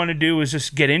all she wanted to do was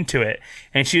just get into it.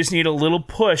 And she just needed a little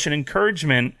push and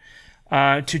encouragement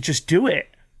to just do it.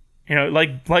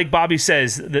 Like Bobby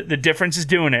says, the difference is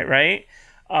doing it, right?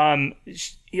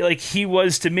 Like he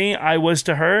was to me, I was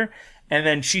to her, and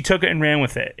then she took it and ran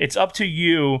with it. It's up to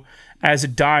you as a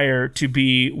dyer to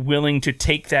be willing to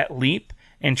take that leap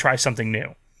and try something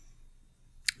new.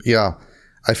 Yeah.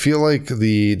 I feel like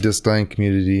the disc dyeing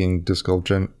community and disc golf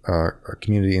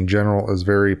community in general is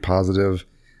very positive.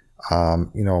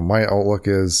 My outlook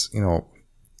is,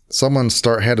 someone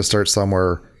had to start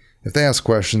somewhere. If they ask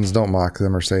questions, don't mock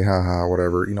them or say, haha,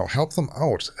 whatever, help them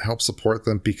out, help support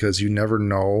them, because you never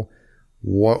know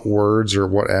what words or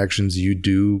what actions you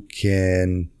do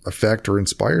can affect or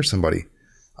inspire somebody.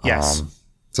 Yes.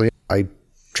 I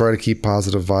try to keep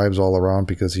positive vibes all around,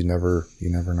 because you never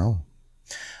know.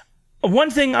 One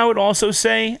thing I would also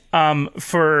say,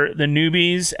 for the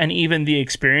newbies and even the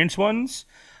experienced ones,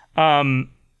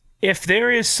 if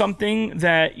there is something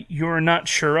that you're not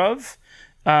sure of,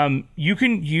 you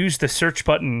can use the search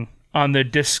button on the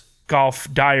Disc Golf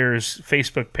Dyers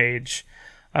Facebook page,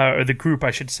 or the group, I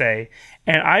should say.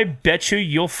 And I bet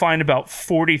you'll find about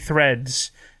 40 threads.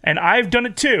 And I've done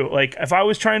it too. Like, if I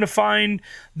was trying to find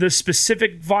the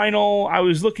specific vinyl I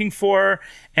was looking for,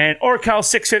 and Orcal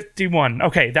 651,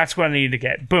 okay, that's what I needed to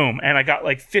get. Boom. And I got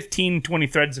like 15, 20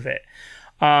 threads of it.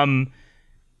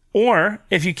 Or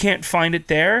if you can't find it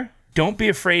there, don't be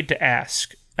afraid to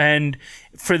ask. And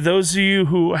for those of you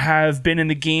who have been in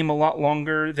the game a lot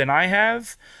longer than I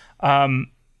have, I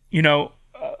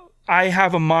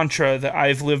have a mantra that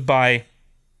I've lived by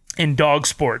in dog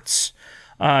sports,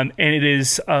 and it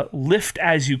is lift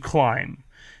as you climb.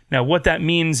 Now, what that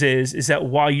means is that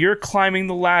while you're climbing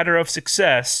the ladder of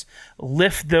success,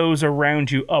 lift those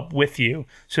around you up with you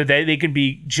so that they can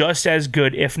be just as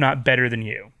good, if not better than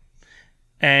you.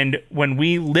 And when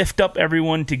we lift up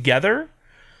everyone together,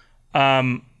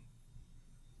 the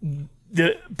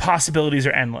possibilities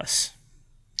are endless.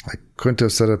 I couldn't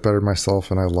have said it better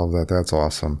myself, and I love that. That's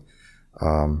awesome.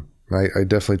 I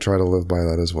definitely try to live by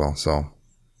that as well. So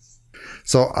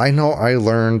I know I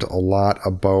learned a lot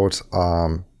about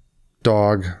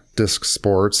dog disc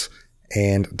sports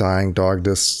and dyeing dog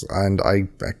discs, and I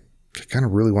kind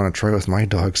of really want to try with my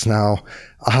dogs now.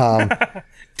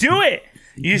 Do it.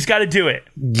 You just got to do it.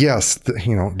 Yes,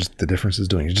 just the difference is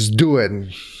doing it. Just do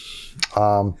it.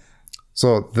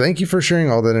 So thank you for sharing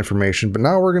all that information. But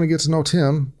now we're going to get to know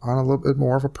Tim on a little bit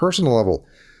more of a personal level.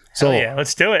 So hell yeah,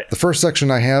 let's do it. The first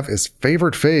section I have is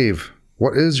favorite fave.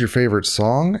 What is your favorite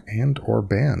song and or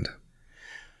band?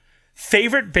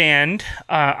 Favorite band,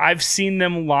 I've seen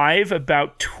them live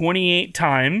about 28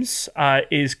 times,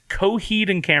 is Coheed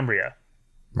and Cambria.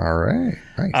 All right.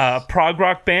 Nice. Prog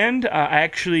rock band. I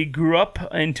actually grew up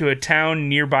into a town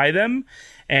nearby them.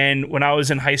 And when I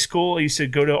was in high school, I used to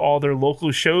go to all their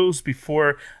local shows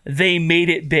before they made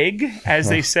it big, as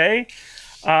they say.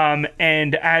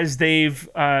 And as they've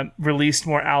released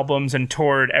more albums and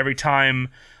toured every time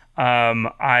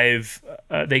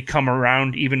they come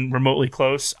around even remotely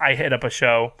close, I hit up a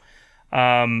show.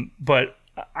 But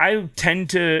I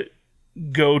tend to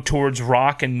go towards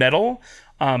rock and metal.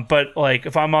 But like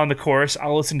if I'm on the course,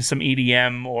 I'll listen to some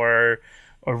EDM or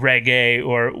reggae,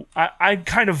 or I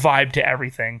kind of vibe to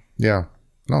everything. Yeah.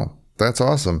 No, that's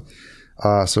awesome.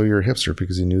 So you're a hipster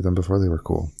because you knew them before they were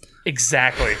cool.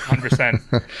 Exactly.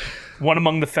 100%. One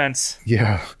among the fence.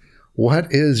 Yeah. What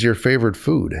is your favorite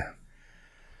food?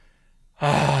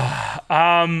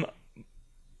 I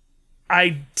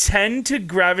tend to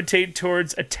gravitate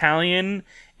towards Italian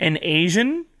and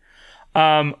Asian.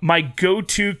 My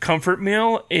go-to comfort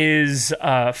meal is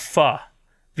pho,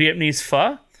 Vietnamese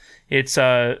pho. It's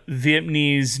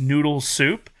Vietnamese noodle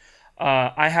soup.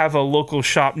 I have a local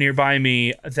shop nearby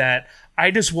me that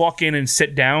I just walk in and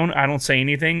sit down. I don't say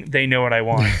anything. They know what I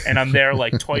want, and I'm there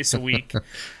like twice a week.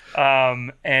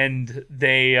 And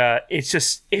it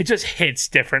just hits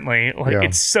differently.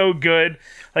 It's so good.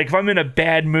 Like if I'm in a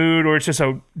bad mood or it's just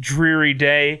a dreary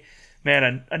day,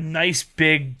 man, a nice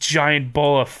big giant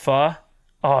bowl of pho.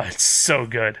 Oh, it's so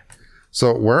good.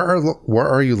 So where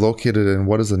are you located and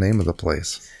what is the name of the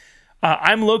place?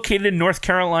 I'm located in North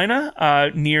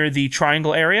Carolina, near the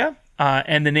Triangle area.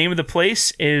 And the name of the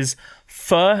place is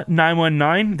Pho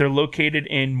 919. They're located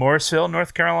in Morrisville,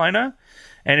 North Carolina.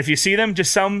 And if you see them,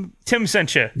 just tell them Tim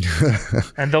sent you.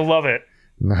 And they'll love it.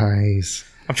 Nice.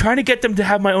 I'm trying to get them to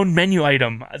have my own menu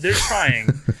item. They're trying.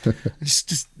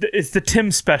 It's the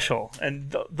Tim special,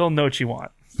 and they'll know what you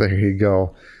want. There you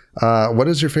go. What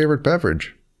is your favorite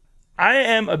beverage? I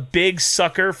am a big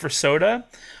sucker for soda.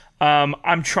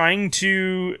 I'm trying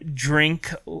to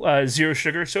drink zero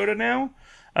sugar soda now,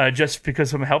 just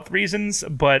because of health reasons.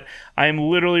 But I'm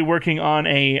literally working on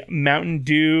a Mountain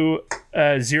Dew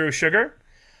zero sugar.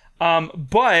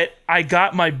 But I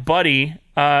got my buddy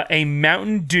a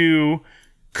Mountain Dew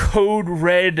Code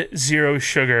Red Zero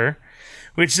Sugar,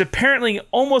 which is apparently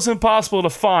almost impossible to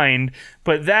find,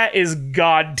 but that is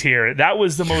god tier. That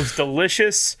was the most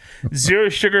delicious zero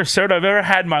sugar soda I've ever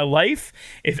had in my life.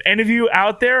 If any of you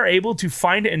out there are able to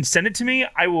find it and send it to me,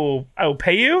 I will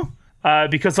pay you,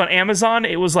 because on Amazon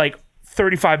it was like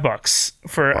 $35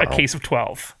 for a case of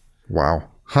 12. Wow.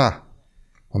 Huh.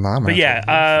 Well, now but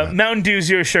yeah, Mountain Dew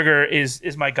Zero Sugar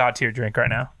is my god tier drink right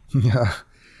now. Yeah.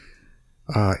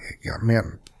 Yeah,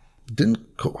 man.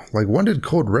 When did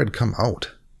Code Red come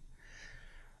out?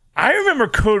 I remember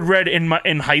Code Red in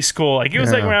high school. Like it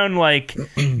was like around like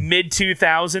mid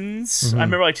 2000s. I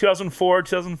remember like 2004,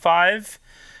 2005.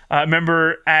 I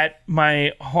remember at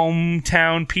my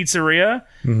hometown pizzeria,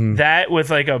 that with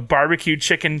like a barbecue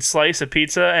chicken slice of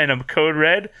pizza and a Code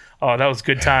Red. Oh, that was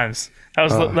good times. That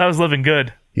was living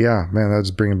good. Yeah, man,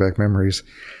 that's bringing back memories.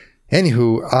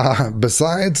 Anywho,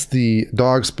 besides the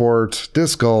dog sport,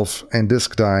 disc golf, and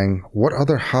disc dying, what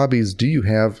other hobbies do you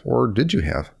have or did you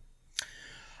have?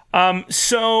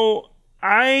 So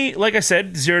like I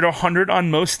said, 0 to 100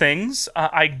 on most things.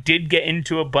 I did get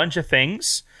into a bunch of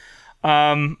things.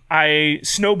 I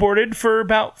snowboarded for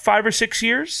about 5 or 6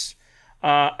 years.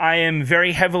 I am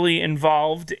very heavily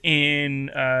involved in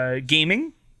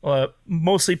gaming,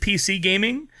 mostly PC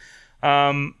gaming.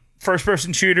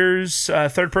 First-person shooters,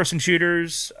 third-person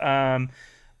shooters,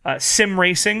 sim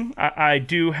racing. I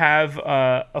do have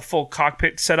a full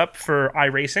cockpit set up for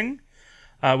iRacing,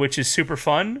 which is super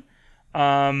fun.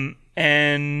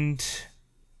 And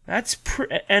that's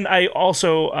and I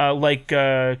also like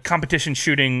competition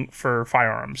shooting for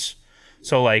firearms.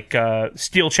 So like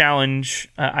Steel Challenge,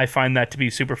 I find that to be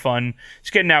super fun.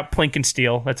 Just getting out Plink and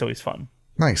Steel, that's always fun.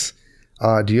 Nice.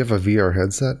 Do you have a VR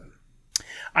headset?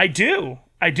 I do.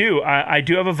 I do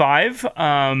have a Vive.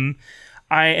 I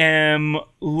am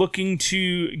looking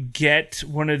to get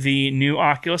one of the new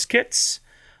Oculus kits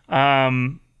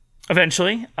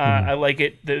eventually. I like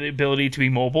it, the ability to be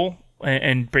mobile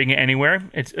and bring it anywhere.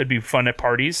 It'd be fun at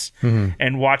parties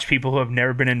and watch people who have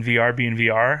never been in VR be in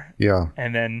VR. Yeah.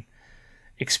 And then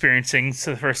experiencing for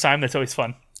the first time. That's always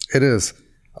fun. It is.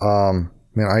 Man,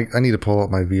 I need to pull up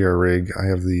my VR rig. I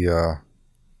have the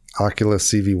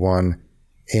Oculus CV1.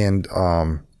 And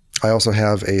I also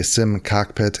have a sim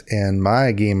cockpit, and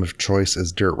my game of choice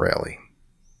is Dirt Rally.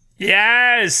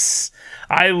 Yes!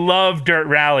 I love Dirt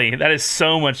Rally. That is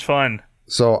so much fun.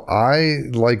 So I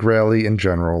like rally in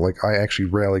general. Like I actually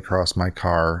rally cross my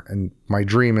car, and my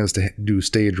dream is to do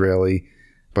stage rally,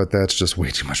 but that's just way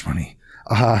too much money.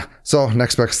 So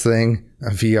next best thing,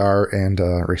 VR and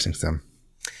racing sim.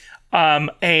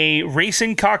 A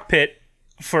racing cockpit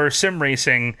for sim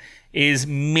racing is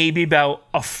maybe about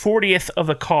a 40th of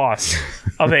the cost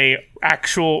of a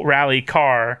actual rally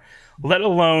car, let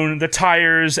alone the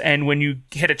tires, and when you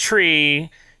hit a tree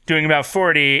doing about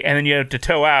 40 and then you have to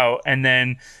tow out, and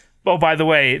then oh, by the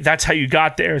way, that's how you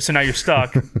got there, so now you're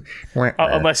stuck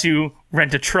unless you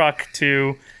rent a truck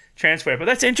to transport. But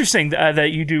that's interesting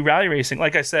that you do rally racing.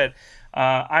 Like I said,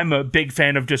 I'm a big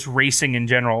fan of just racing in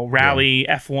general. Rally,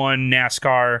 F1,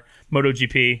 NASCAR,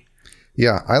 MotoGP.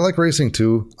 Yeah, I like racing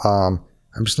too. I'm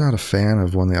just not a fan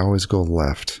of when they always go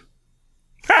left.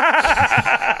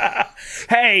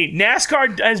 Hey,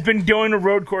 NASCAR has been going to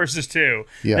road courses too.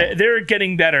 Yeah. They're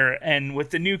getting better. And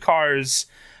with the new cars,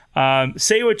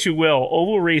 say what you will,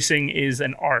 oval racing is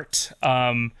an art.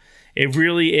 It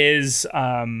really is.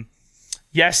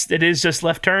 Yes, it is just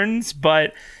left turns,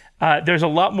 but there's a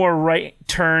lot more right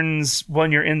turns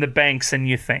when you're in the banks than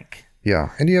you think.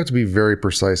 Yeah, and you have to be very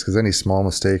precise because any small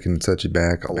mistake can set you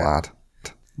back a lot.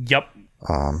 Yep.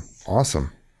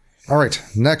 Awesome. All right,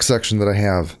 next section that I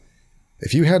have.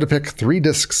 If you had to pick 3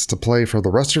 discs to play for the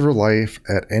rest of your life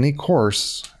at any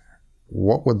course,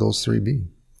 what would those 3 be?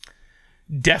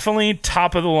 Definitely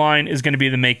top of the line is going to be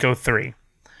the Mako 3.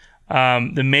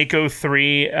 The Mako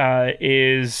 3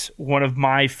 is one of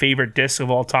my favorite discs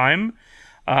of all time.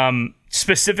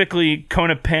 Specifically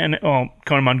Kona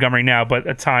Montgomery now, but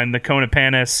at the time, the Kona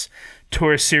Panis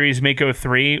Tour Series Mako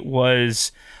 3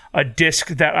 was a disc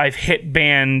that I've hit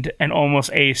banned and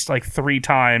almost aced like 3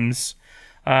 times.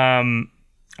 I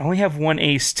only have 1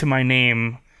 ace to my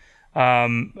name.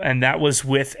 and that was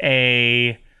with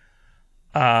a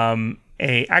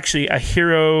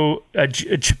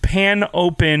Japan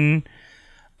Open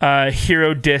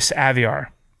Hero Disc Aviar,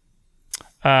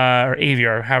 or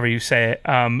Aviar, however you say it.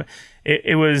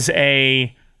 It was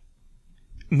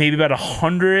maybe about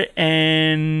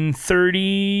 130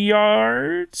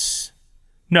 yards.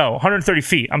 No, 130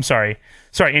 feet. I'm sorry.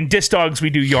 In disc dogs we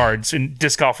do yards. In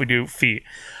disc golf we do feet.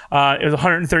 It was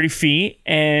 130 feet,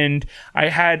 and I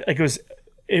had it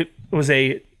was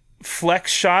a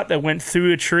flex shot that went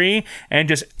through a tree and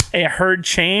just a herd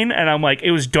chain, and I'm like,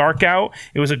 it was dark out.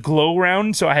 It was a glow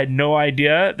round, so I had no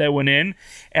idea that went in.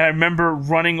 And I remember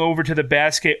running over to the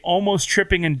basket, almost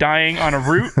tripping and dying on a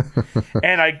root.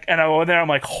 and I went there. I'm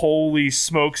like, holy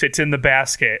smokes, it's in the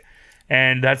basket.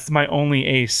 And that's my only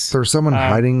ace. There's someone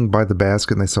hiding by the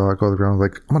basket, and they saw it go to the ground.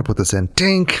 Like, I'm gonna put this in.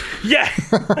 Dink. Yeah.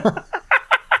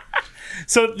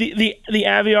 So the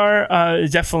Aviar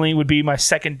definitely would be my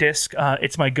second disc.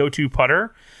 It's my go-to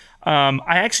putter. I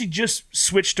actually just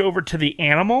switched over to the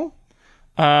Animal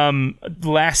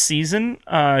last season,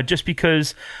 just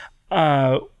because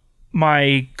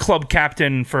my club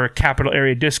captain for Capital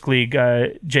Area Disc League,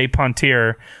 Jay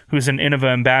Pontier, who's an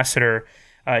Innova ambassador,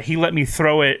 he let me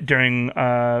throw it during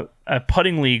a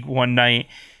putting league one night,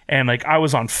 and like I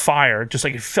was on fire. Just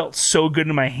like it felt so good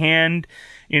in my hand.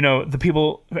 You know,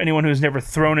 anyone who's never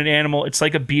thrown an Animal, it's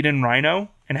like a beat-in Rhino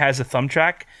and has a thumb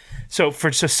track. So for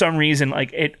some reason,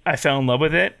 I fell in love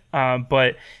with it.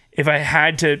 But if I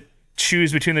had to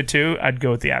choose between the two, I'd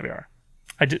go with the Aviar.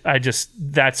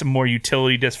 That's a more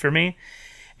utility disc for me.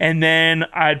 And then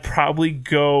I'd probably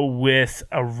go with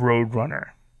a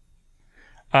Roadrunner.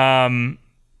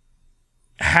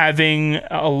 Having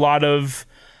a lot of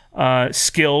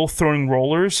skill throwing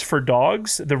rollers for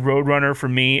dogs, the Roadrunner for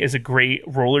me is a great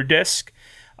roller disc.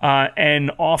 And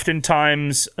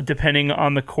oftentimes, depending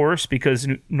on the course, because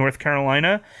North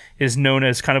Carolina is known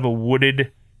as kind of a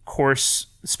wooded course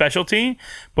specialty,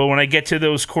 but when I get to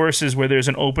those courses where there's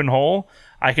an open hole,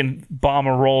 I can bomb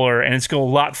a roller, and it's go a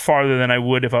lot farther than I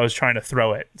would if I was trying to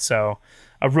throw it. So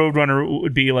a Roadrunner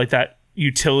would be like that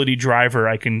utility driver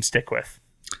I can stick with.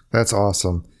 That's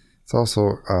awesome. It's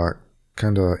also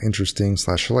kind of interesting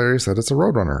 / hilarious that it's a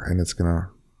Roadrunner, and it's gonna,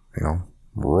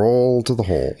 roll to the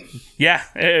hole. Yeah,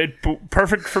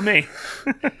 perfect for me.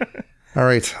 All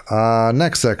right,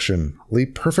 next section, the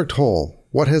perfect hole.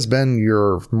 What has been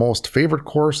your most favorite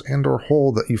course and or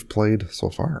hole that you've played so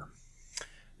far?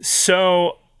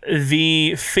 So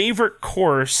the favorite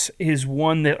course is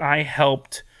one that I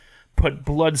helped put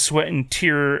blood, sweat, and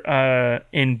tear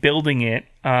in building it.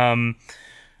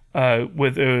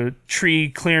 With a tree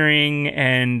clearing,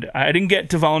 and I didn't get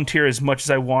to volunteer as much as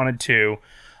I wanted to.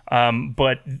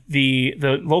 But the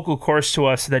local course to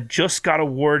us that just got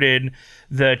awarded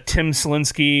the Tim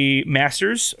Selinsky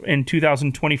Masters in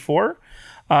 2024,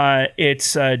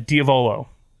 it's Diavolo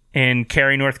in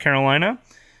Cary, North Carolina.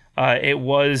 It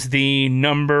was the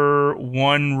number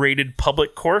 1 rated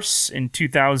public course in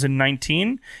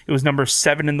 2019. It was number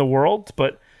 7 in the world,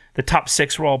 but the top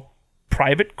 6 were all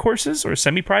private courses or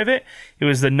semi-private. It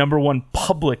was the number 1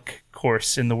 public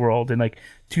course in the world in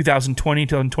 2020,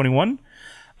 2021.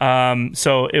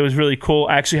 So it was really cool.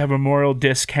 I actually have a memorial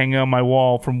disc hanging on my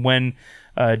wall from when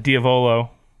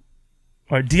Diavolo,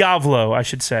 I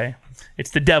should say.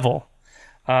 It's the devil.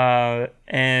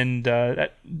 And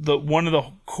one of the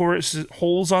course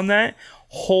holes on that,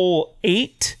 hole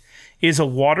 8, is a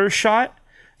water shot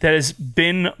that has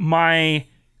been my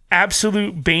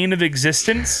absolute bane of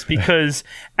existence, because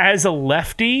as a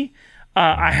lefty,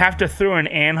 I have to throw an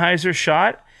Anheuser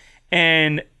shot,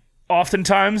 and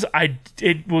oftentimes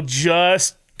it will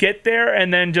just get there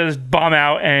and then just bomb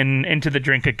out and into the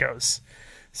drink it goes.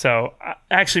 So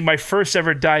actually, my first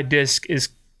ever die disc is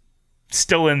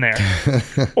still in there,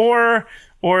 or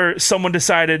someone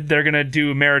decided they're gonna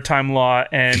do maritime law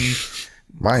and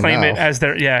claim it as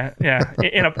their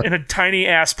in a tiny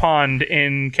ass pond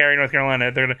in Cary, North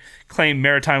Carolina. They're gonna claim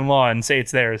maritime law and say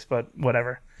it's theirs, but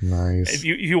whatever. Nice. If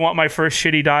you want my first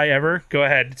shitty die ever, go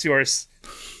ahead, it's yours.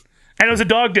 And it was a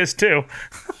dog disc too.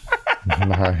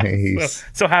 Nice.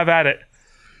 So have at it.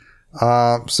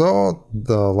 So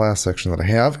the last section that I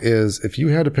have is, if you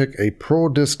had to pick a pro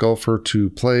disc golfer to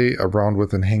play around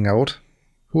with and hang out,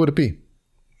 who would it be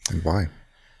and why?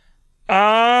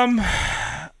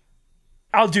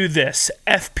 I'll do this.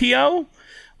 FPO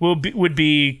would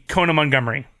be Kona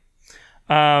Montgomery.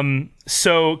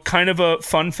 So kind of a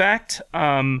fun fact.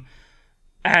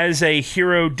 As a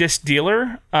Hero disc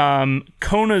dealer,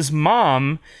 Kona's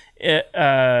mom,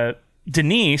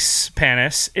 Denise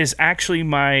Panis, is actually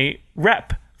my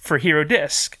rep for Hero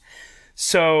Disc.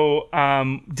 So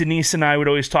Denise and I would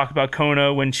always talk about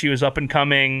Kona when she was up and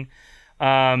coming.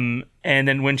 And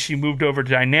then when she moved over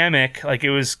to Dynamic, like it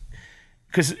was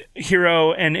because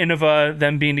Hero and Innova,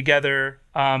 them being together,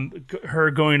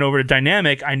 her going over to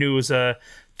Dynamic, I knew it was a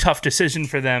tough decision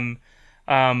for them.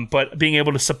 But being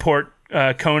able to support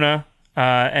Kona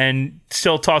and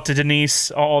still talk to Denise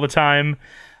all the time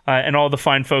and all the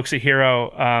fine folks at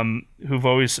Hero who've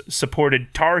always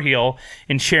supported Tar Heel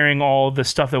in sharing all the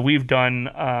stuff that we've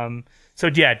done. So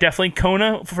yeah, definitely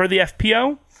Kona for the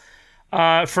FPO.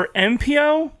 For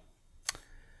MPO,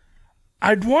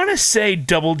 I'd want to say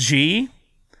Double G.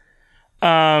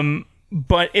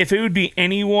 But if it would be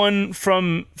anyone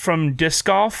from disc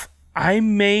golf, I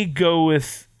may go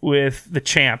with the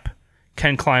champ,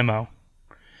 Ken Climo.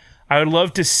 I would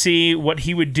love to see what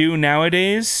he would do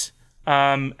nowadays.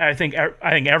 I think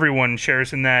everyone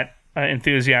shares in that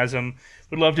enthusiasm.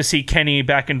 Would love to see Kenny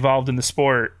back involved in the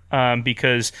sport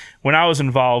because when I was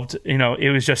involved,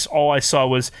 it was just all I saw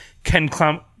was Ken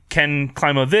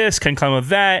Climo this, Ken Climo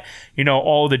that,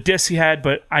 all the discs he had,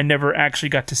 but I never actually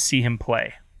got to see him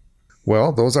play.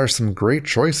 Well, those are some great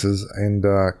choices, and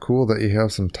cool that you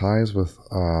have some ties with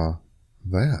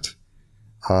that.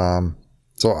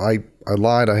 So I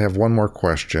lied. I have one more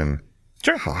question.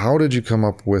 Sure. How did you come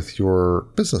up with your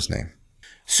business name?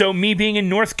 So me being in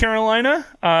North Carolina,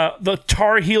 the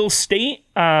Tar Heel State,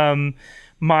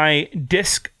 my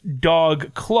disc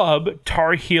dog club,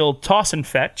 Tar Heel Toss and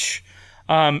Fetch,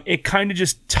 it kind of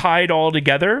just tied all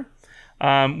together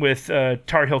with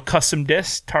Tar Heel Custom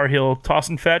Disc, Tar Heel Toss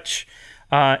and Fetch,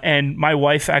 and my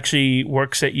wife actually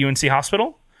works at UNC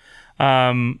Hospital,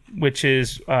 which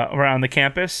is around the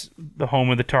campus, the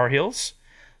home of the Tar Heels.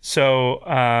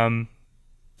 So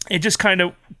it just kind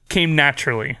of came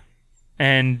naturally,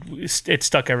 and it's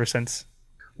stuck ever since.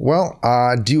 Well,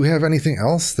 do you have anything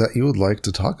else that you would like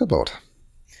to talk about?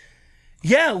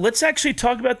 Yeah, let's actually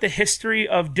talk about the history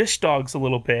of disc dogs a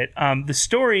little bit. The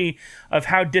story of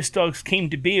how disc dogs came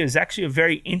to be is actually a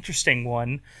very interesting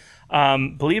one.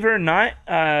 Believe it or not,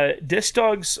 disc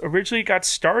dogs originally got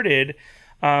started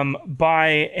by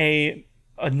a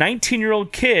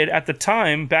 19-year-old kid at the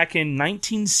time, back in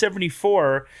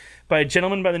 1974, by a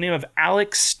gentleman by the name of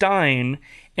Alex Stein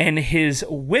and his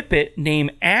whippet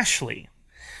named Ashley.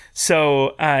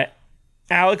 So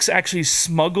Alex actually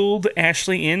smuggled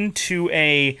Ashley into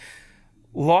a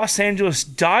Los Angeles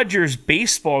Dodgers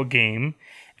baseball game,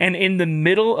 and in the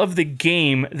middle of the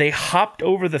game, they hopped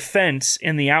over the fence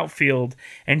in the outfield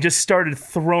and just started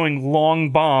throwing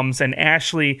long bombs, and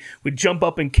Ashley would jump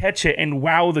up and catch it and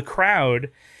wow the crowd.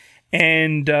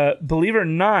 And believe it or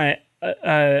not,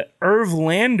 Irv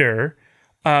Lander,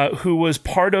 who was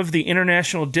part of the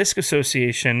International Disc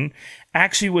Association,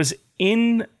 actually was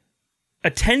in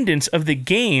attendance of the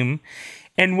game.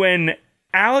 And when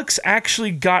Alex actually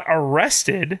got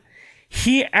arrested,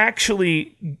 he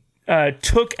actually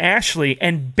took Ashley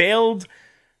and bailed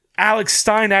Alex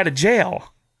Stein out of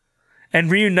jail and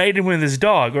reunited with his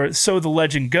dog, or so the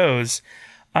legend goes.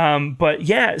 But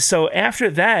yeah, so after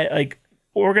that, like,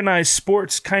 organized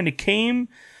sports kind of came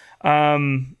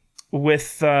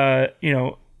with the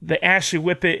Ashley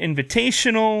Whippet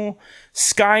Invitational,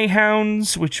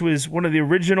 Skyhounds, which was one of the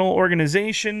original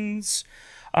organizations.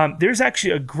 There's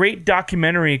actually a great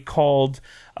documentary called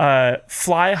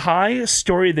Fly High,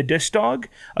 Story of the Disc Dog.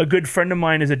 A good friend of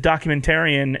mine is a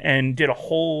documentarian and did a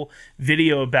whole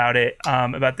video about it,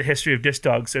 about the history of disc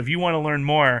dogs. So if you want to learn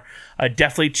more,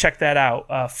 definitely check that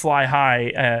out, Fly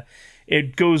High.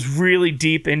 It goes really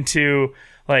deep into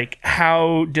like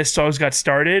how disc dogs got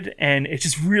started, and it's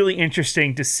just really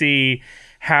interesting to see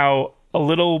how a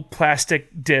little plastic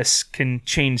disc can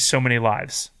change so many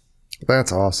lives.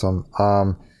 That's awesome.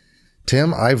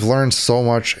 Tim, I've learned so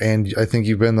much, and I think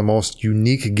you've been the most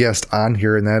unique guest on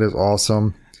here, and that is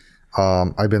awesome.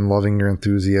 I've been loving your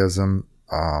enthusiasm,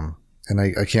 and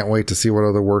I can't wait to see what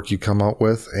other work you come out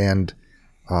with, and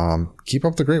keep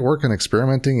up the great work and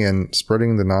experimenting and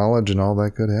spreading the knowledge and all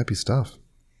that good, happy stuff.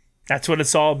 That's what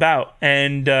it's all about.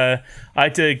 And I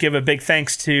like to give a big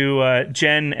thanks to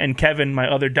Jen and Kevin, my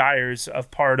other dyers,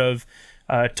 of part of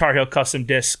Tar Heel Custom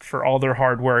Disc, for all their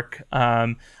hard work.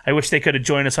 I wish they could have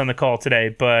joined us on the call today,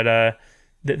 but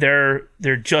they're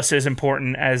just as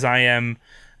important as I am,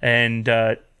 and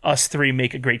us three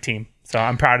make a great team. So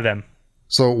I'm proud of them.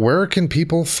 So where can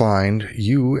people find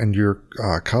you and your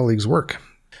colleagues' work?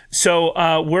 So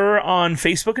we're on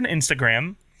Facebook and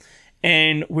Instagram,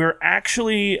 and we're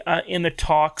actually in the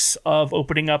talks of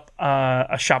opening up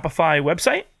a Shopify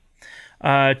website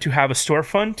to have a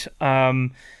storefront.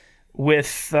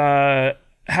 With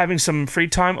having some free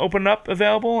time open up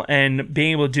available and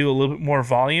being able to do a little bit more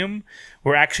volume,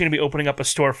 we're actually going to be opening up a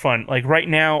storefront. Like right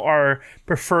now, our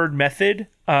preferred method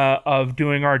of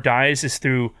doing our dies is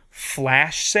through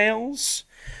flash sales,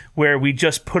 where we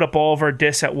just put up all of our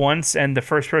discs at once, and the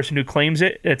first person who claims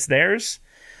it, it's theirs.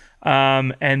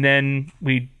 And then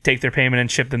we take their payment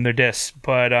and ship them their discs.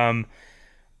 But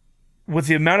with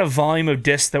the amount of volume of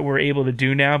discs that we're able to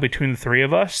do now between the three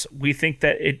of us, we think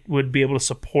that it would be able to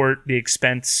support the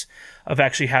expense of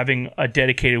actually having a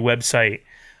dedicated website.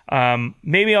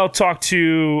 Maybe I'll talk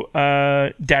to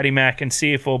Daddy Mac and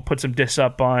see if we'll put some discs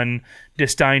up on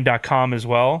discdying.com as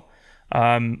well.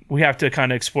 We have to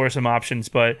kind of explore some options,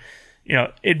 but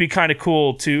it'd be kind of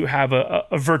cool to have a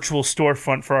virtual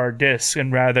storefront for our discs,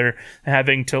 and rather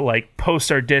having to like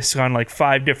post our discs on like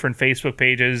 5 different Facebook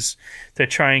pages to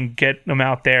try and get them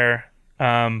out there.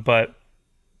 But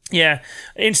yeah,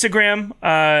 Instagram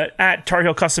at Tar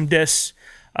Heel Custom Discs,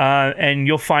 and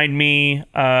you'll find me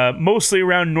mostly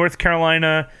around North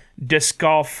Carolina disc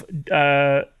golf.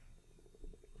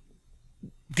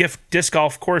 Disc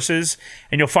golf courses,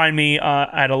 and you'll find me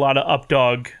at a lot of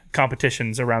updog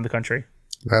competitions around the country.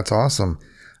 That's awesome.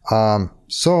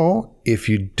 So if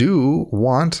you do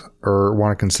want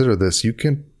to consider this, you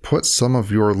can put some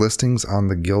of your listings on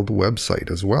the Guild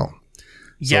website as well.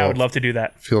 Yeah, so I would love to do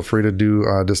that. Feel free to do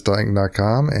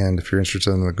discdying.com, and if you're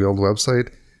interested in the Guild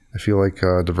website, I feel like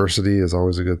diversity is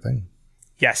always a good thing.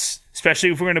 Yes, especially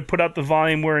if we're going to put out the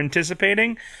volume we're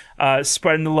anticipating.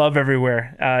 Spreading the love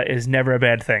everywhere is never a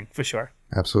bad thing, for sure.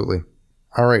 Absolutely.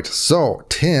 All right, so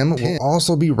Tim will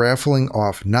also be raffling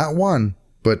off not 1,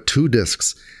 but 2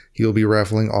 discs. He'll be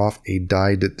raffling off a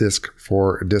dyed disc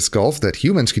for disc golf that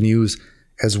humans can use,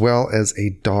 as well as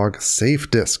a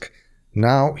dog-safe disc.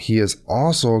 Now, he is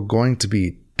also going to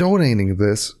be donating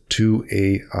this to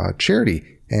a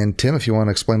charity. And Tim, if you want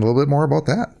to explain a little bit more about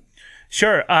that.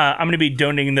 Sure. I'm going to be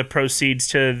donating the proceeds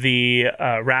to the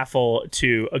raffle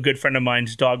to a good friend of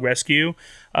mine's dog rescue,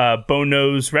 Bone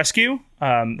Nose Rescue.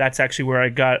 That's actually where I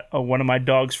got one of my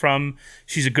dogs from.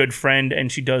 She's a good friend, and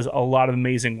she does a lot of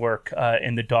amazing work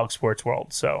in the dog sports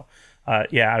world. So,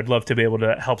 yeah, I'd love to be able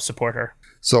to help support her.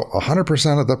 So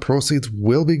 100% of the proceeds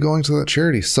will be going to that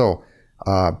charity. So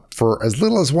for as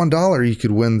little as $1, you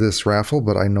could win this raffle,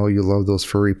 but I know you love those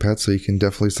furry pets, so you can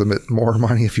definitely submit more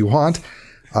money if you want.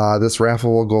 This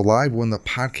raffle will go live when the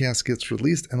podcast gets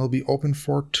released, and it'll be open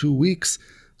for 2 weeks.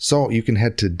 So you can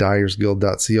head to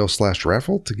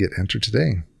dyersguild.co/raffle to get entered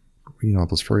today.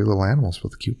 Those furry little animals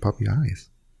with the cute puppy eyes.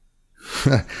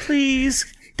 Please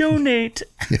donate.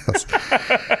 Yes.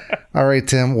 All right,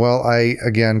 Tim. Well, I,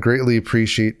 again, greatly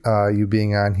appreciate you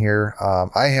being on here.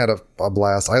 I had a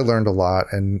blast. I learned a lot,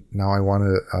 and now I want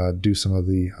to do some of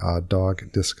the dog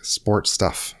disc sports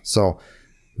stuff. So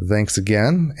thanks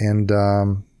again, and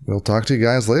we'll talk to you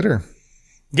guys later.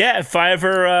 Yeah, if I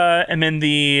ever am in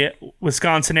the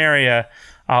Wisconsin area,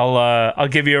 I'll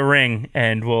give you a ring,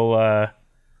 and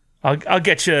I'll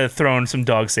get you throwing some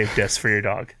dog safe discs for your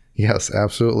dog. Yes,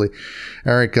 absolutely.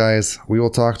 All right, guys, we will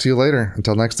talk to you later.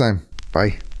 Until next time,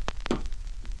 bye.